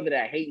I'm a brother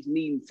that hates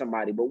needing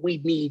somebody, but we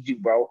need you,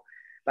 bro.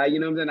 Like,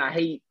 you know what I'm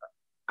saying?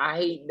 I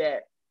hate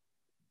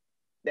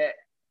that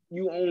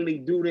you only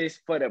do this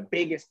for the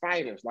biggest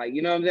fighters. Like,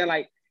 you know what I'm saying?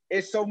 Like,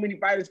 it's so many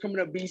fighters coming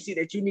up, BC,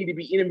 that you need to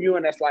be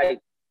interviewing. That's like,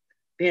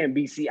 damn,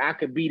 BC, I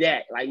could be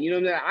that. Like, you know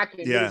what I'm saying? I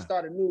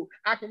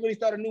can really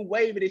start a new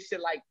wave of this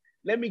shit. Like,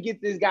 let me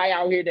get this guy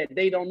out here that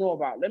they don't know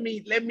about. Let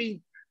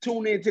me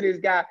tune into this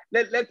guy.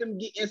 Let them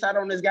get insight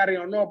on this guy they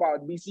don't know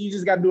about. BC, you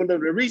just got to do a little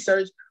bit of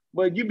research,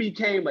 but you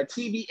became a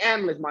TV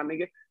analyst, my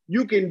nigga.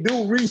 You can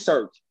do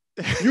research.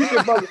 You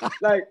can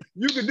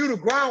you can do the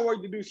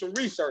groundwork to do some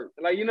research.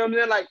 Like, you know what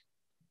I'm saying?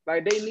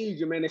 Like they need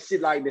you, man. The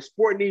shit, like, the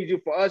sport needs you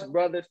for us,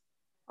 brothers.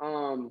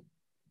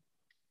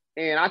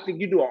 And I think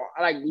you do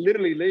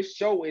literally this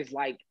show is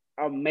like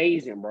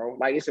amazing, bro.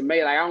 Like, it's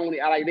amazing.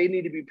 Like, they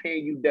need to be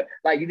paying you.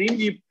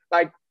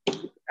 Like,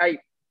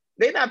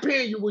 they're not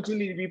paying you what you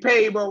need to be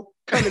paid, bro.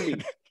 Come to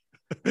me.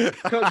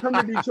 come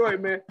to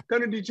Detroit, man.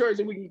 Come to Detroit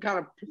so we can kind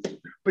of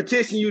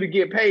petition you to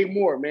get paid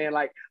more, man.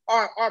 Like,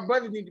 our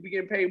brothers need to be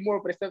getting paid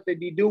more for the stuff that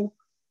they do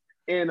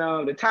and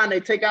the time they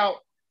take out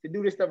to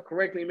do this stuff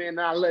correctly, man. And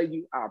I love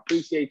you. I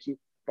appreciate you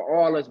for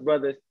all us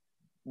brothers.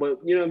 But,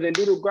 you know what I'm saying?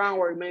 Do the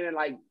groundwork, man. And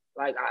I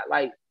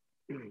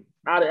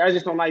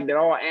just don't like that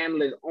all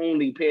analysts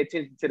only pay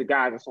attention to the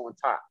guys that's on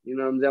top. You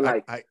know what I'm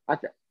saying? Like,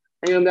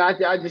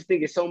 I just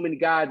think it's so many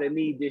guys that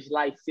need this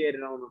light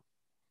shedded on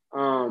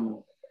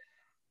them.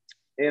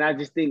 And I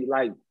just think,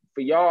 like,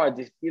 for y'all,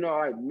 just, you know,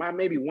 like,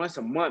 maybe once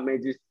a month,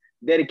 man, just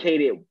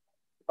dedicated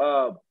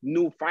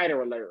new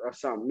fighter alert or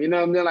something. You know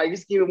what I'm saying? Like,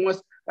 just give it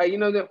once. Like, you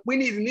know,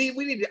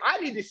 I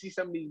need to see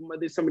some of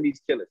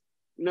these killers.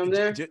 You know what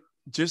I'm saying?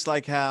 Just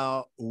like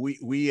how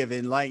we have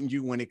enlightened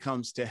you when it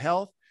comes to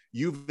health,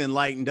 you've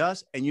enlightened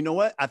us. And you know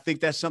what? I think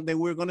that's something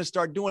we're going to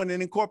start doing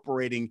and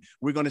incorporating.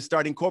 We're going to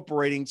start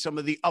incorporating some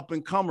of the up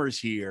and comers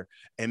here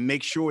and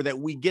make sure that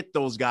we get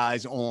those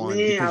guys on.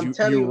 Man,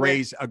 because you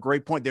raise a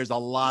great point. There's a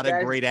lot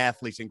of great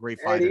athletes and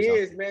great fighters. It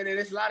is, man. And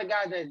there's a lot of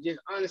guys that's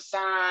just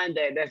unsigned,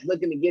 that's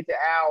looking to get to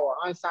Al, or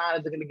unsigned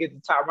that's looking to get to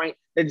top rank.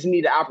 They just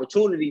need the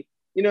opportunity.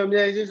 You know what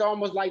I mean? It's just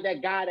almost like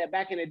that guy that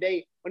back in the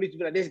day, when he was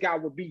like, this guy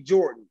would beat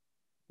Jordan.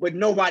 But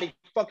nobody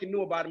fucking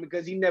knew about him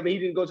because he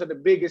didn't go to the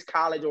biggest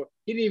college, or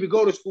he didn't even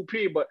go to school,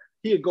 period, but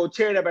he'd go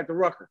tear it up at the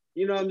Rucker.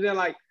 You know what I'm saying?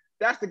 Like,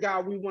 that's the guy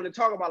we want to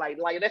talk about. Like,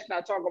 let's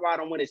not talk about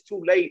him when it's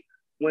too late,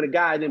 when the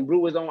guy then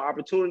blew his own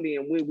opportunity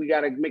and we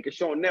got to make a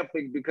show on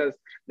Netflix because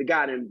the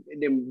guy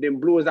then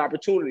blew his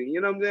opportunity. You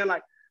know what I'm saying?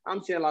 Like,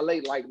 I'm saying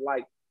like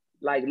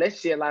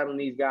let's shed light on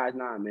these guys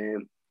now,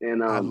 man.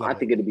 And I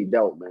think it'll be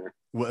dope, man.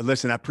 Well,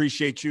 listen, I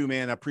appreciate you,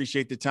 man. I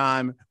appreciate the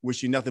time.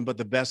 Wish you nothing but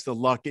the best of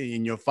luck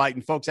in your fight.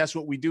 And folks, that's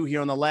what we do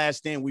here on The Last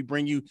Stand. We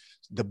bring you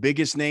the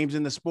biggest names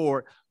in the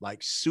sport,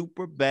 like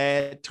Super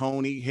Bad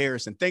Tony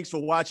Harrison. Thanks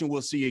for watching.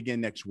 We'll see you again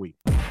next week.